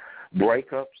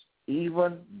 Breakups,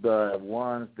 even the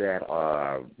ones that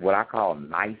are what I call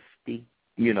nicety,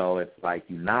 it's like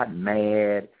you're not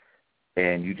mad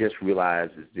and you just realize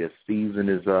it's just season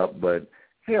is up, but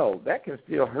hell, that can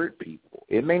still hurt people.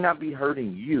 It may not be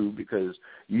hurting you because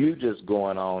you just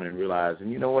going on and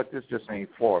realizing, you know what, this just ain't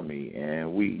for me,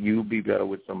 and you be better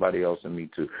with somebody else and me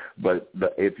too. But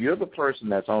if you're the person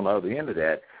that's on the other end of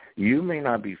that, you may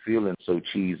not be feeling so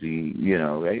cheesy,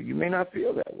 you may not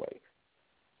feel that way.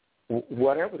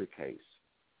 Whatever the case,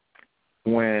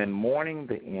 when mourning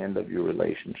the end of your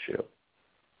relationship,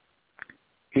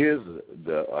 here's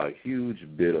a huge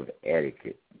bit of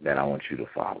etiquette that I want you to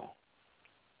follow.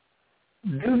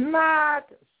 Do not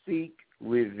seek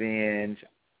revenge.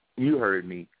 You heard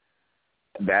me.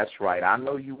 That's right. I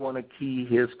know you want to key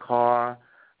his car.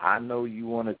 I know you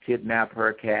want to kidnap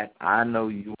her cat. I know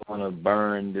you want to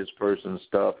burn this person's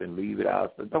stuff and leave it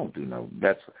out. But don't do no.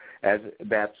 That's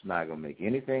not going to make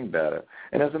anything better.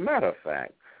 And as a matter of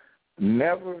fact,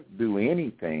 never do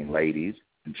anything, ladies,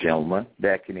 gentlemen,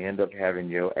 that can end up having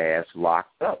your ass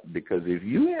locked up. Because if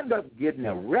you end up getting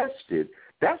arrested,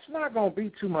 that's not going to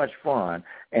be too much fun.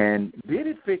 And did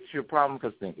it fix your problem?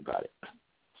 Because think about it.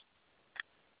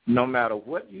 No matter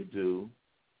what you do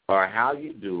or how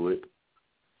you do it,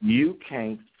 you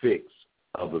can't fix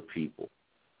other people.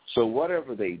 So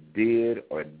whatever they did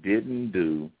or didn't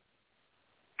do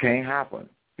can't happen.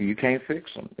 You can't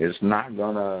fix them. It's not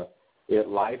going to,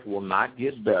 life will not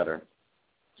get better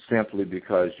simply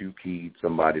because you keyed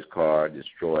somebody's car,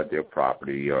 destroyed their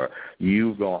property, or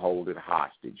you going to hold it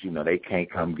hostage. They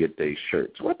can't come get their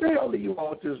shirts. What the hell do you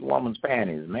want with this woman's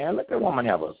panties, man? Let that woman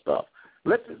have her stuff.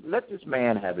 Let this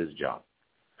man have his junk.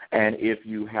 And if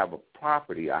you have a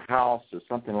property, a house, or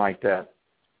something like that,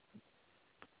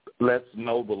 let's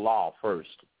know the law first.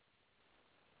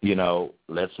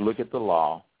 Let's look at the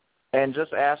law and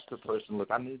just ask the person, look,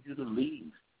 I need you to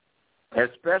leave.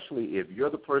 Especially if you're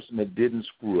the person that didn't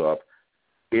screw up,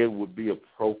 it would be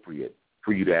appropriate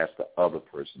for you to ask the other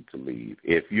person to leave.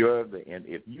 If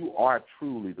you are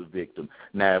truly the victim.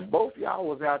 Now, if both y'all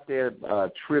was out there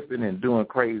tripping and doing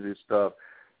crazy stuff,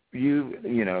 you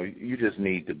just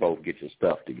need to both get your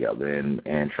stuff together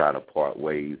and try to part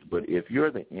ways. But if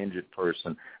you're the injured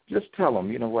person, just tell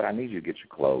them, you know what, I need you to get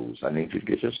your clothes. I need you to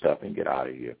get your stuff and get out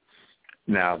of here.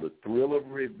 Now, the thrill of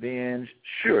revenge,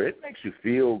 sure, it makes you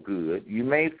feel good. You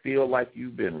may feel like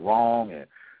you've been wrong, and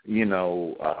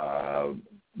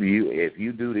if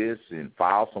you do this and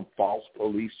file some false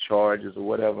police charges or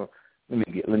whatever. Let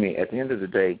me. At the end of the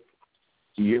day,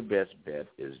 your best bet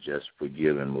is just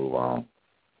forgive and move on.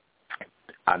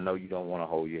 I know you don't want to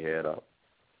hold your head up.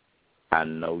 I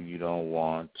know you don't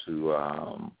want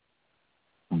to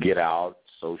get out,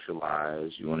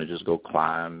 socialize. You want to just go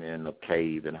climb in a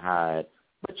cave and hide.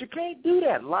 But you can't do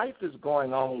that. Life is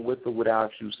going on with or without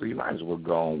you, so you might as well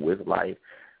go on with life.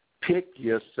 Pick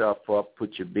yourself up,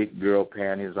 put your big girl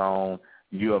panties on.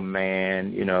 You're a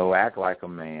man, act like a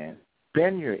man.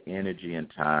 Spend your energy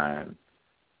and time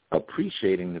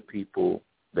appreciating the people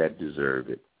that deserve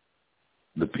it,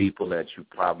 the people that you've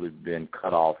probably been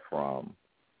cut off from,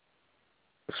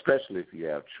 especially if you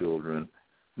have children.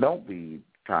 Don't be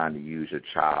trying to use your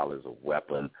child as a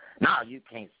weapon. No, you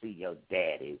can't see your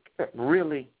daddy.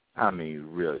 Really? I mean,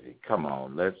 really? Come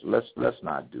on, let's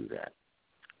not do that.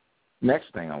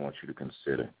 Next thing I want you to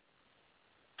consider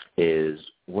is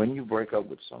when you break up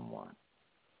with someone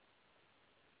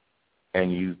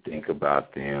and you think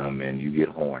about them and you get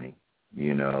horny,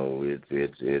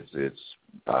 it's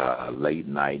late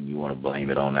night and you want to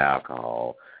blame it on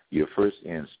alcohol. Your first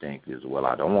instinct is, well,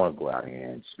 I don't want to go out here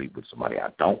and sleep with somebody I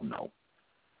don't know.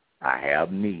 I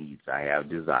have needs. I have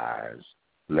desires.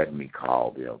 Let me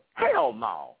call them. Hell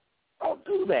no. Don't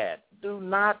do that. Do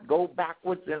not go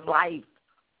backwards in life.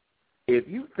 If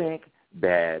you think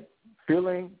that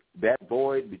filling that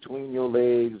void between your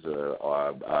legs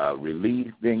or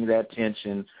relieving that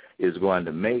tension is going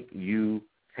to make you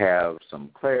have some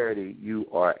clarity, you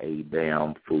are a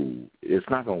damn fool. It's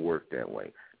not going to work that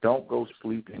way. Don't go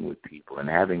sleeping with people and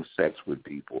having sex with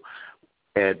people.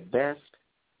 At best,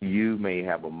 you may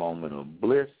have a moment of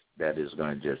bliss that is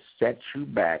going to just set you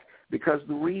back, because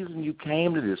the reason you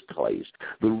came to this place,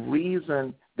 the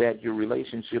reason that your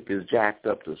relationship is jacked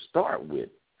up to start with,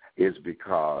 is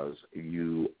because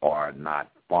you are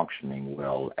not functioning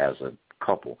well as a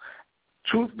couple.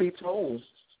 Truth be told,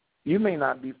 you may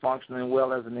not be functioning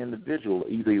well as an individual,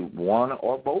 either one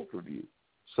or both of you.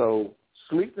 So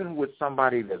sleeping with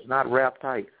somebody that's not wrapped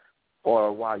tight,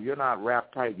 or while you're not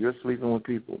wrapped tight, you're sleeping with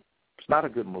people, it's not a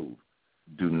good move.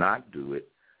 Do not do it.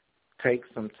 Take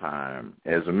some time.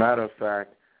 As a matter of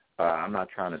fact, I'm not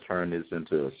trying to turn this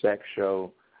into a sex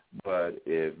show, but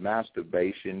if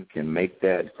masturbation can make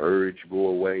that urge go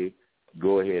away,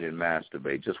 go ahead and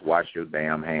masturbate. Just wash your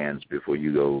damn hands before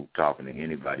you go talking to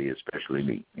anybody, especially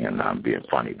me. And I'm being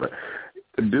funny, but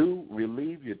do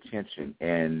relieve your tension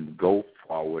and go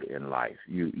forward in life.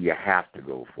 You have to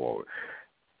go forward.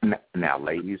 Now,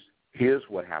 ladies, here's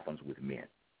what happens with men.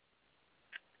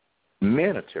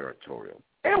 Men are territorial,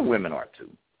 and women are too.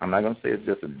 I'm not going to say it's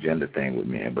just a gender thing with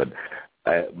men, but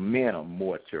men are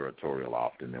more territorial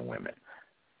often than women.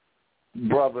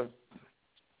 Brother,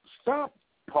 stop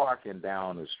parking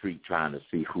down the street trying to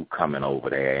see who coming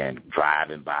over there and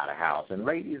driving by the house. And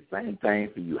ladies, same thing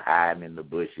for you, hiding in the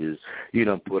bushes. You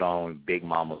done put on Big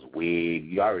Mama's wig.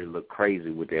 You already look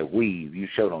crazy with that weave. You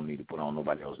sure don't need to put on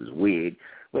nobody else's wig.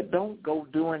 But don't go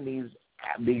doing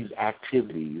these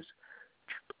activities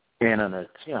in an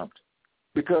attempt,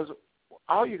 because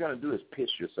all you're going to do is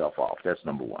piss yourself off. That's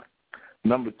number one.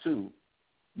 Number two,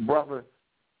 brother,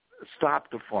 stop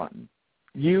the fronting.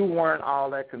 You weren't all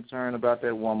that concerned about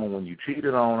that woman when you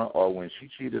cheated on her, or when she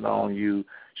cheated on you,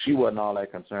 she wasn't all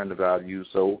that concerned about you.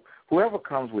 So whoever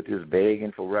comes with this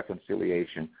begging for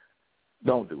reconciliation,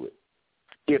 don't do it.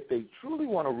 If they truly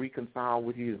want to reconcile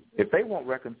with you, if they want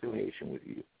reconciliation with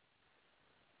you,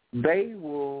 they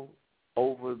will,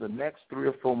 over the next 3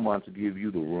 or 4 months, give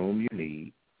you the room you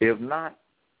need. If not,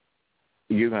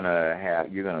 you're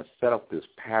gonna set up this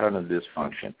pattern of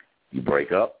dysfunction. You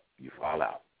break up, you fall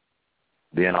out.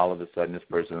 Then all of a sudden, this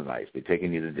person is nice. They're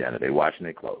taking you to dinner. They're washing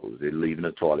their clothes. They're leaving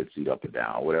the toilet seat up or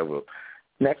down, whatever.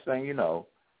 Next thing you know,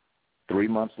 3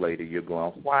 months later, you're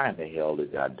going, why in the hell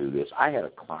did I do this? I had a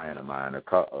client of mine a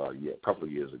couple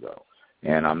of years ago,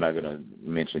 and I'm not going to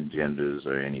mention genders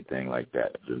or anything like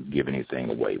that to give anything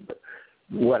away. But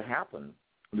what happened,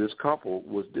 this couple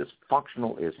was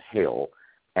dysfunctional as hell.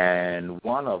 And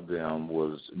one of them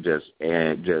was just,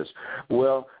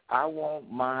 well, I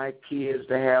want my kids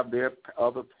to have their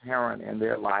other parent in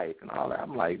their life and all that.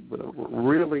 I'm like, but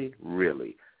really,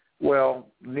 really? Well,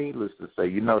 needless to say,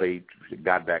 they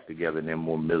got back together and they're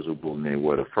more miserable than they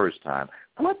were the first time.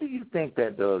 What do you think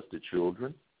that does to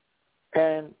children?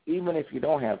 And even if you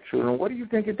don't have children, what do you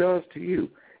think it does to you?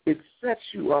 It sets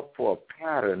you up for a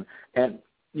pattern, and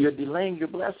you're delaying your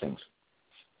blessings.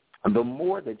 The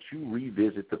more that you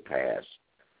revisit the past,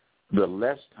 the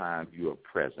less time you are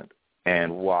present.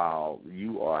 And while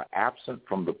you are absent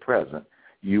from the present,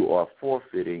 you are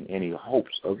forfeiting any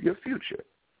hopes of your future.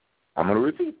 I'm going to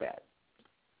repeat that.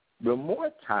 The more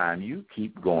time you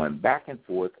keep going back and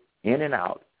forth, in and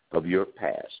out of your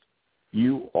past,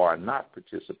 you are not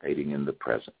participating in the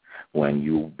present. When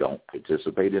you don't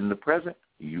participate in the present,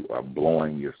 you are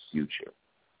blowing your future.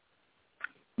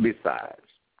 Besides,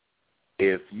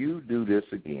 if you do this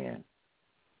again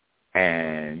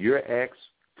and your ex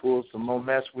pulls some more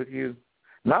mess with you,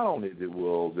 not only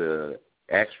will the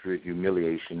extra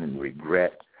humiliation and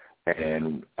regret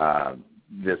and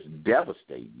just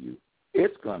devastate you,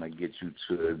 it's going to get you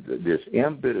to this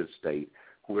embittered state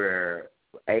where,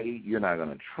 A, you're not going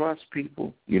to trust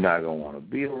people, you're not going to want to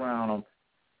be around them.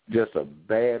 Just a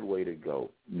bad way to go.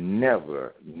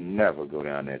 Never, never go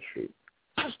down that street.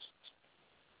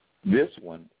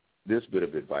 This bit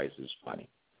of advice is funny.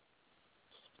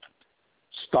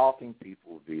 Stalking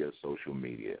people via social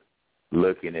media,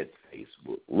 looking at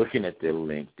Facebook, looking at their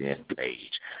LinkedIn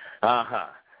page.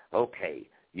 Okay,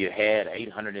 you had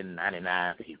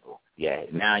 899 people. Yeah,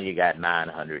 now you got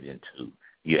 902.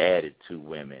 You added 2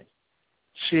 women.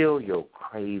 Chill your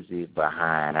crazy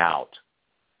behind out.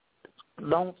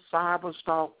 Don't cyber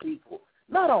stalk people.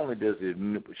 Not only does it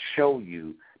show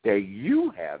you that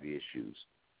you have issues,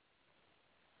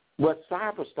 but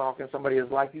cyber stalking somebody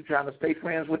is like you trying to stay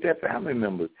friends with their family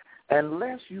members.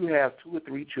 Unless you have 2 or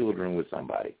 3 children with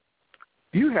somebody,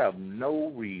 you have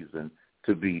no reason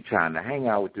to be trying to hang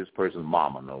out with this person's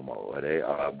mama no more, or they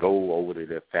go over to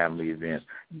their family events.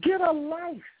 Get a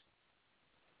life.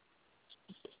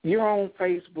 you're on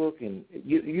Facebook and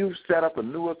you set up a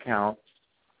new account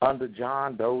under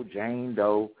John Doe, Jane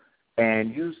Doe,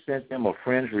 and you sent them a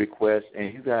friend's request,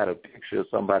 and you got a picture of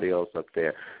somebody else up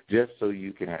there just so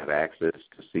you can have access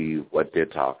to see what they're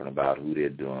talking about, who they're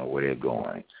doing, where they're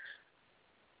going.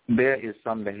 There is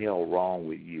something the hell wrong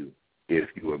with you if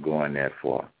you are going that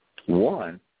far.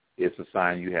 One, it's a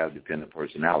sign you have dependent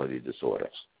personality disorder.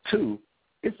 Two,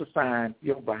 it's a sign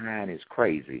your behind is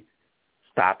crazy.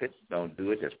 Stop it. Don't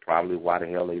do it. That's probably why the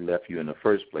hell they left you in the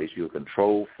first place. You're a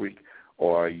control freak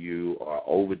or you are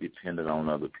over-dependent on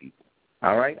other people.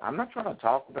 All right? I'm not trying to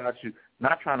talk about you,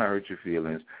 not trying to hurt your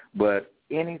feelings, but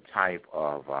any type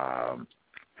of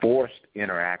forced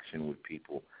interaction with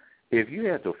people, if you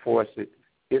have to force it,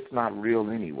 it's not real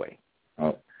anyway.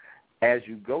 As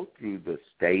you go through the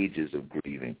stages of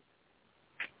grieving,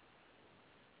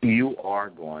 you are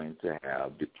going to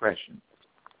have depression.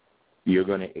 You're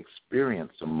going to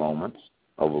experience some moments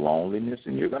of loneliness,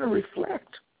 and you're going to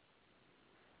reflect.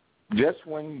 Just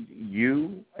when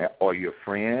you or your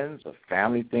friends or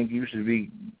family think you should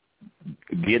be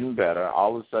getting better,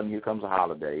 all of a sudden here comes a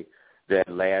holiday that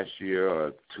last year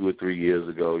or 2 or 3 years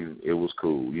ago it was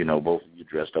cool. You know, both of you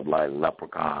dressed up like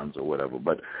leprechauns or whatever.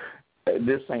 But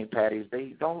this St. Patty's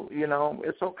Day, don't, you know,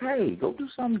 it's okay. Go do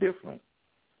something different.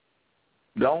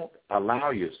 Don't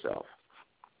allow yourself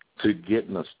to get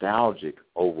nostalgic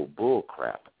over bull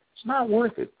crap. It's not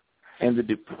worth it. And the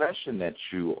depression that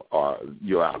you're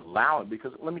allowing,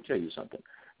 because let me tell you something,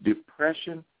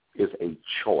 depression is a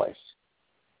choice.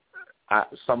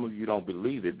 Some of you don't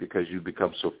believe it because you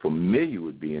become so familiar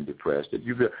with being depressed that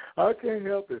you feel, I can't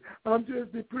help it. I'm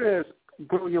just depressed.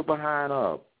 Grow your behind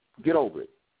up. Get over it.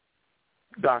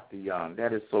 Dr. Young,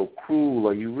 that is so cruel.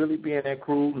 Are you really being that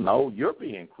cruel? No, you're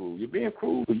being cruel. You're being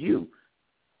cruel to you.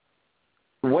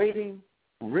 Waiting,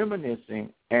 reminiscing,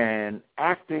 and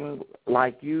acting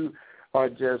like you are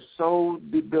just so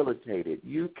debilitated.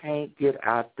 You can't get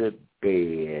out the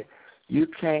bed. You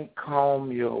can't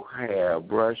comb your hair,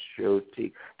 brush your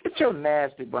teeth. Get your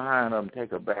nasty behind up and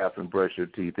take a bath and brush your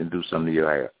teeth and do something to your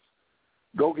hair.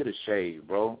 Go get a shave,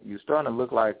 bro. You're starting to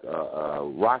look like a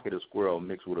rocket or squirrel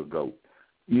mixed with a goat.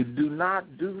 You do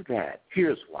not do that.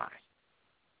 Here's why.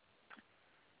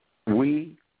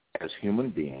 We, as human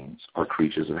beings, are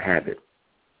creatures of habit.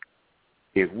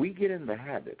 If we get in the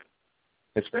habit,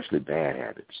 especially bad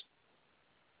habits,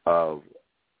 of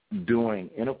doing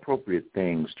inappropriate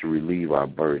things to relieve our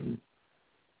burden,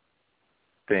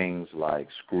 things like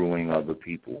screwing other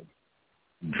people,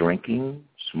 drinking,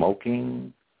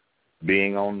 smoking,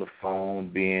 being on the phone,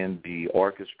 being the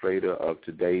orchestrator of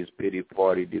today's pity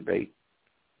party debate,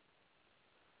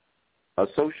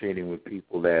 associating with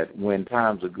people that when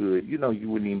times are good, you know, you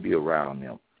wouldn't even be around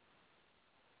them,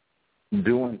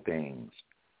 doing things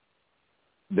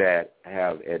that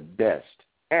have at best,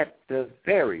 at the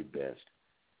very best,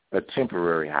 a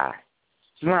temporary high.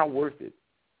 It's not worth it.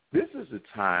 This is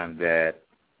a time that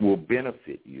will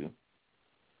benefit you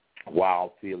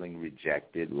while feeling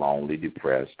rejected, lonely,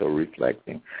 depressed, or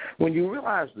reflecting. When you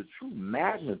realize the true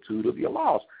magnitude of your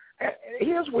loss,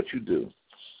 here's what you do.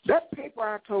 That paper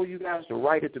I told you guys to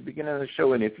write at the beginning of the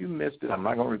show, and if you missed it, I'm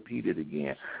not going to repeat it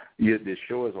again. This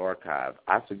show is archived.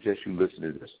 I suggest you listen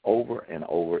to this over and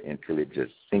over until it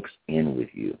just sinks in with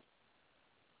you.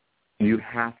 You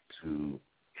have to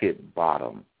hit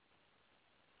bottom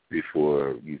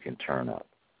before you can turn up.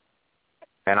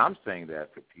 And I'm saying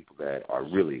that for people that are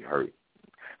really hurt.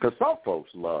 Because some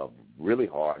folks love really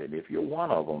hard, and if you're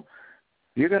one of them,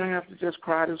 you're going to have to just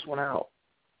cry this one out.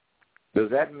 Does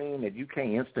that mean that you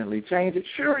can't instantly change it?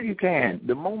 Sure you can.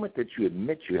 The moment that you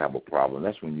admit you have a problem,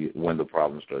 that's when the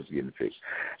problem starts getting fixed.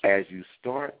 As you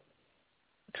start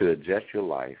to adjust your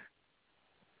life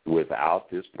without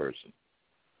this person,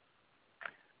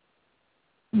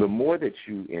 the more that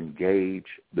you engage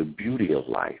the beauty of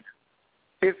life,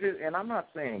 and I'm not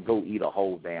saying go eat a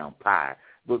whole damn pie,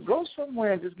 but go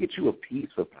somewhere and just get you a piece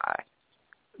of pie.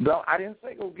 No, I didn't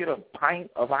say go get a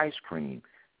pint of ice cream.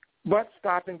 But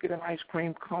stop and get an ice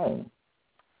cream cone.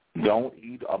 Don't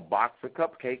eat a box of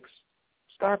cupcakes.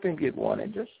 Stop and get one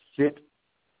and just sit.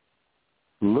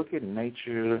 Look at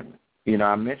nature. You know,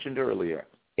 I mentioned earlier,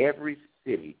 every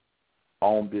city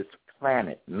on this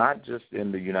planet, not just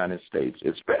in the United States,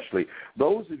 especially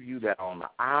those of you that are on the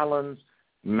islands,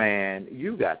 man,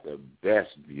 you got the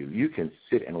best view. You can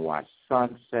sit and watch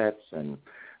sunsets and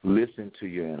listen to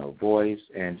your inner voice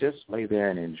and just lay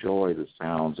there and enjoy the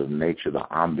sounds of nature, the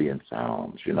ambient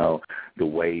sounds, you know, the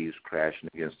waves crashing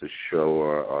against the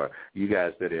shore, or you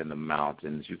guys that are in the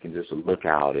mountains, you can just look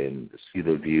out and see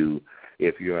the view.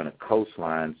 If you're in a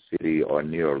coastline city or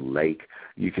near a lake,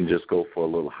 you can just go for a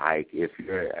little hike. If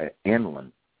you're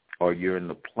inland or you're in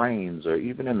the plains or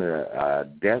even in the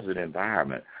desert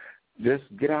environment, just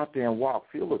get out there and walk.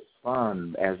 Feel the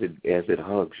sun as it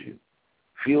hugs you.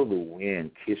 Feel the wind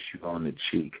kiss you on the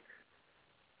cheek.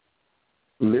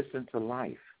 Listen to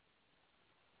life.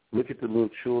 Look at the little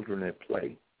children that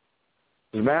play.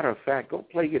 As a matter of fact, go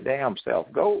play your damn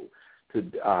self. Go to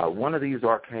one of these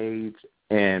arcades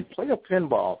and play a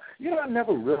pinball. You know, I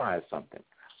never realized something.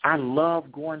 I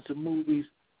love going to movies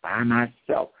by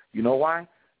myself. You know why?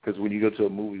 Because when you go to a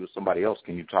movie with somebody else,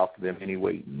 can you talk to them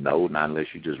anyway? No, not unless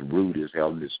you just rude as hell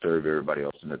and disturb everybody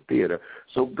else in the theater.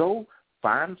 So go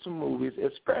find some movies,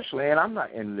 especially, and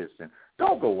listen,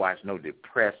 don't go watch no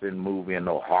depressing movie and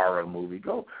no horror movie.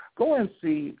 Go and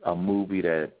see a movie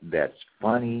that's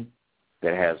funny,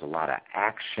 that has a lot of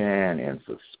action and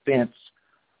suspense.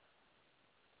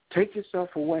 Take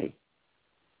yourself away.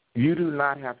 You do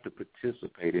not have to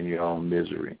participate in your own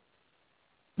misery.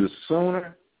 The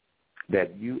sooner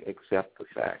that you accept the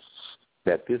fact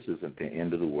that this isn't the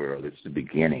end of the world, it's the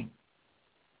beginning.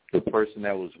 The person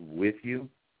that was with you,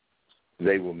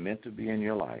 they were meant to be in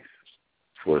your life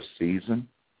for a season,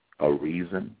 a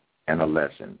reason, and a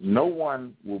lesson. No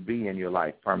one will be in your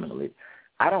life permanently.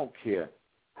 I don't care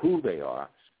who they are.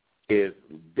 If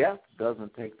death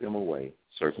doesn't take them away,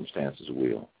 circumstances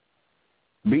will.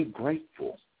 Be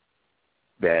grateful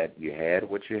that you had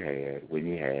what you had when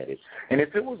you had it. And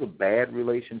if it was a bad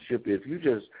relationship, if you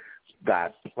just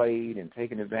got played and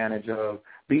taken advantage of,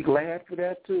 be glad for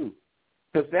that too.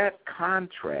 Because that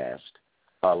contrast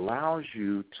allows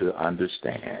you to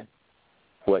understand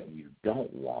what you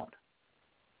don't want.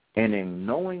 And in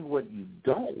knowing what you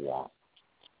don't want,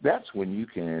 that's when you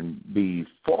can be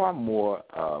far more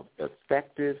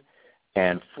effective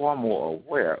and far more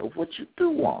aware of what you do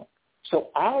want. So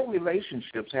all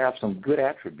relationships have some good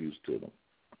attributes to them,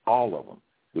 all of them,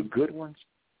 the good ones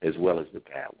as well as the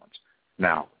bad ones.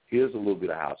 Now, here's a little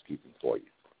bit of housekeeping for you.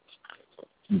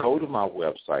 Go to my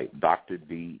website,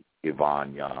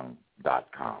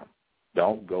 drdevonyoung.com.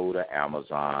 Don't go to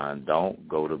Amazon. Don't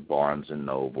go to Barnes &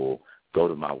 Noble. Go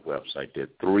to my website. There are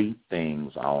 3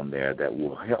 things on there that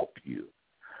will help you.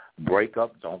 Break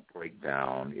Up, Don't Break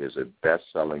Down is a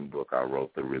best-selling book I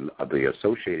wrote. The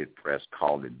Associated Press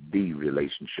called it The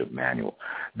Relationship Manual.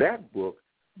 That book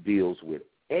deals with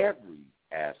every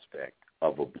aspect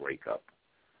of a breakup,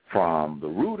 from the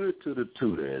rooter to the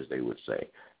tutor, as they would say,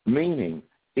 meaning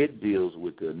it deals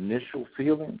with the initial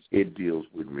feelings. It deals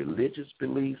with religious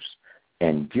beliefs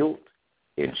and guilt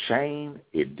and shame.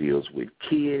 It deals with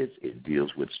kids. It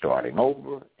deals with starting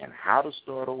over and how to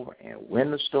start over and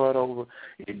when to start over.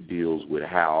 It deals with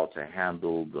how to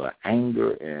handle the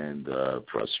anger and the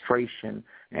frustration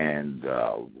and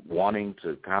wanting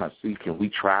to kind of see, can we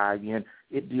try again?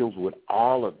 It deals with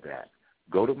all of that.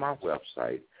 Go to my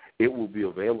website. It will be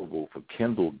available for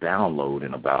Kindle download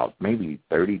in about maybe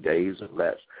 30 days or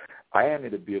less. I am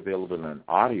it to be available in an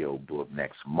audio book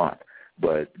next month.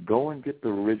 But go and get the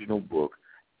original book,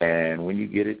 and when you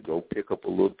get it, go pick up a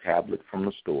little tablet from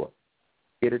the store.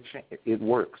 It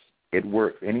works. It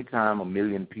works. Anytime 1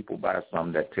 million people buy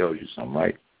something, that tells you something,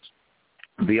 right?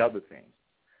 The other thing,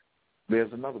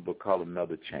 there's another book called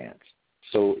Another Chance.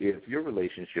 So if your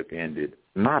relationship ended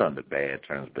not under bad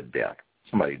terms but death,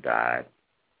 somebody died,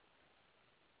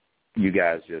 you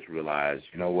guys just realized,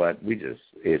 you know what,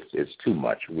 it's too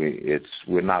much.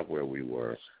 We're not where we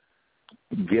were.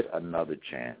 Get Another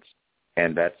Chance.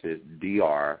 And that's it,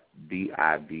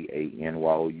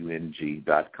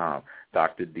 DRDIVANYOUNG.com.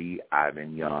 Dr. D.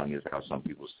 Ivan Young is how some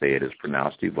people say it. It's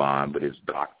pronounced Yvonne, but it's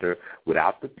doctor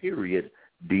without the period,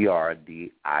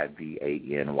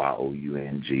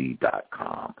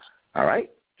 DRDIVANYOUNG.com. All right?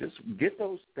 Just get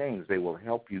those things. They will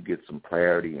help you get some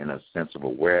clarity and a sense of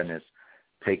awareness,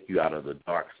 take you out of the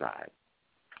dark side.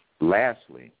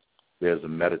 Lastly, there's a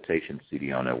meditation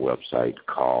CD on their website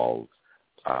called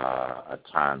A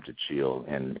Time to Chill,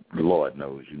 and Lord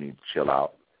knows you need to chill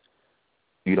out.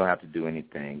 You don't have to do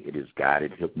anything. It is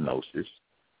guided hypnosis.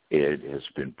 It has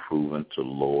been proven to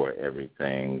lower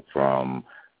everything from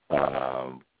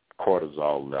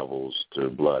cortisol levels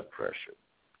to blood pressure.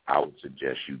 I would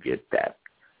suggest you get that.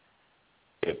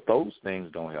 If those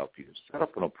things don't help you, set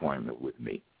up an appointment with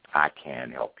me. I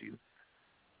can help you.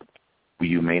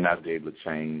 You may not be able to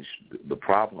change the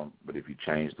problem, but if you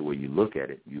change the way you look at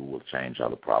it, you will change how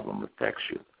the problem affects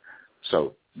you.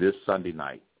 So this Sunday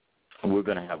night, we're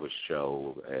going to have a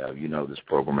show. This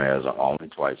program airs only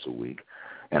twice a week,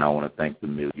 and I want to thank the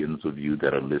millions of you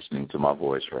that are listening to my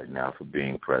voice right now for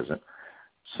being present.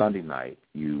 Sunday night,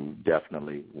 you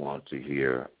definitely want to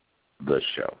hear the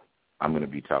show. I'm going to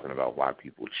be talking about why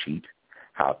people cheat,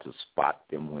 how to spot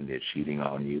them when they're cheating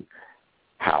on you,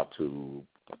 how to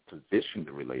position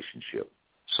the relationship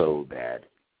so that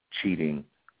cheating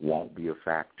won't be a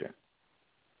factor,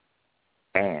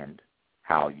 and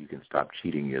how you can stop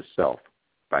cheating yourself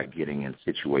by getting in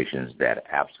situations that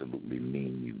absolutely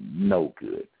mean you no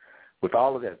good. With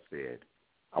all of that said,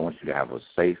 I want you to have a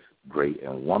safe, great,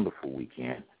 and wonderful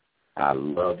weekend. I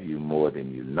love you more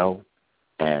than you know,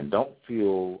 and don't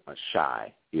feel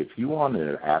shy. If you want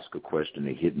to ask a question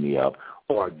to hit me up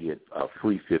or get a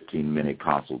free 15-minute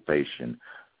consultation,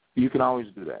 you can always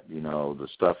do that. You know, the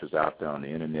stuff is out there on the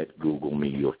Internet. Google me.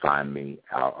 You'll find me.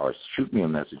 Or shoot me a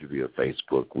message via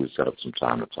Facebook. We'll set up some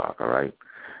time to talk, all right?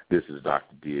 This is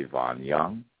Dr. D. Von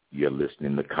Young. You're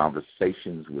listening to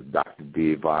Conversations with Dr.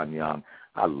 D. Von Young.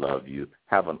 I love you.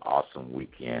 Have an awesome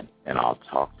weekend, and I'll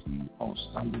talk to you on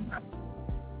Sunday night.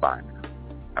 Bye now.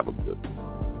 Have a good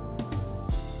one.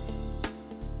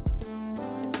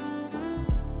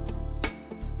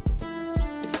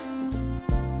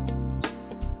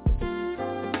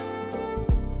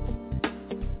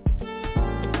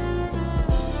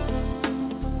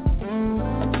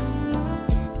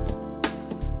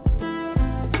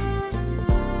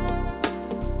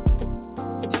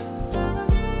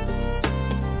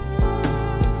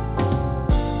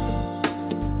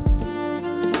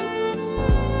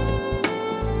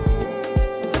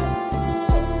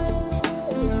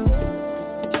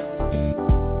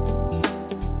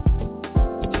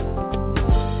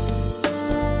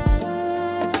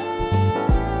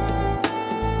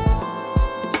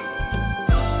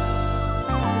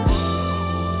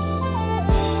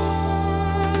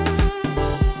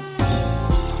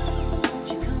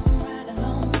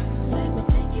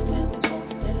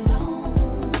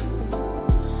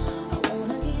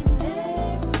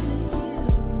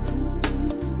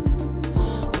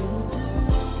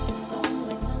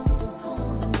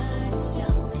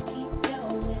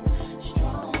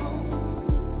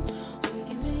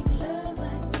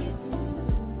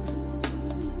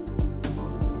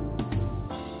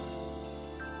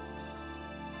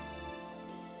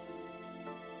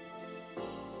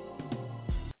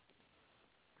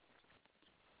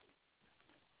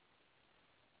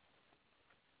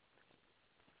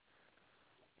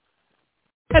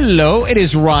 Hello, it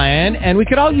is Ryan, and we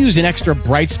could all use an extra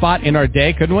bright spot in our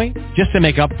day, couldn't we? Just to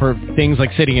make up for things like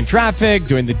sitting in traffic,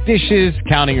 doing the dishes,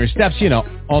 counting your steps, you know,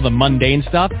 all the mundane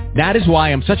stuff. That is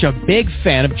why I'm such a big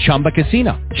fan of Chumba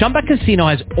Casino. Chumba Casino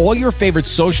has all your favorite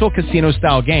social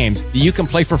casino-style games that you can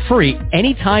play for free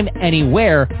anytime,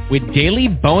 anywhere with daily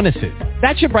bonuses.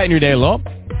 That should brighten your day a little.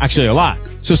 Actually, a lot.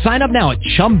 So sign up now at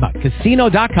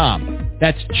ChumbaCasino.com.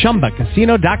 That's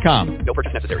ChumbaCasino.com. No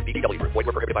purchase necessary. VGW Group. Void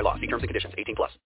where prohibited by law. See terms and conditions. 18+.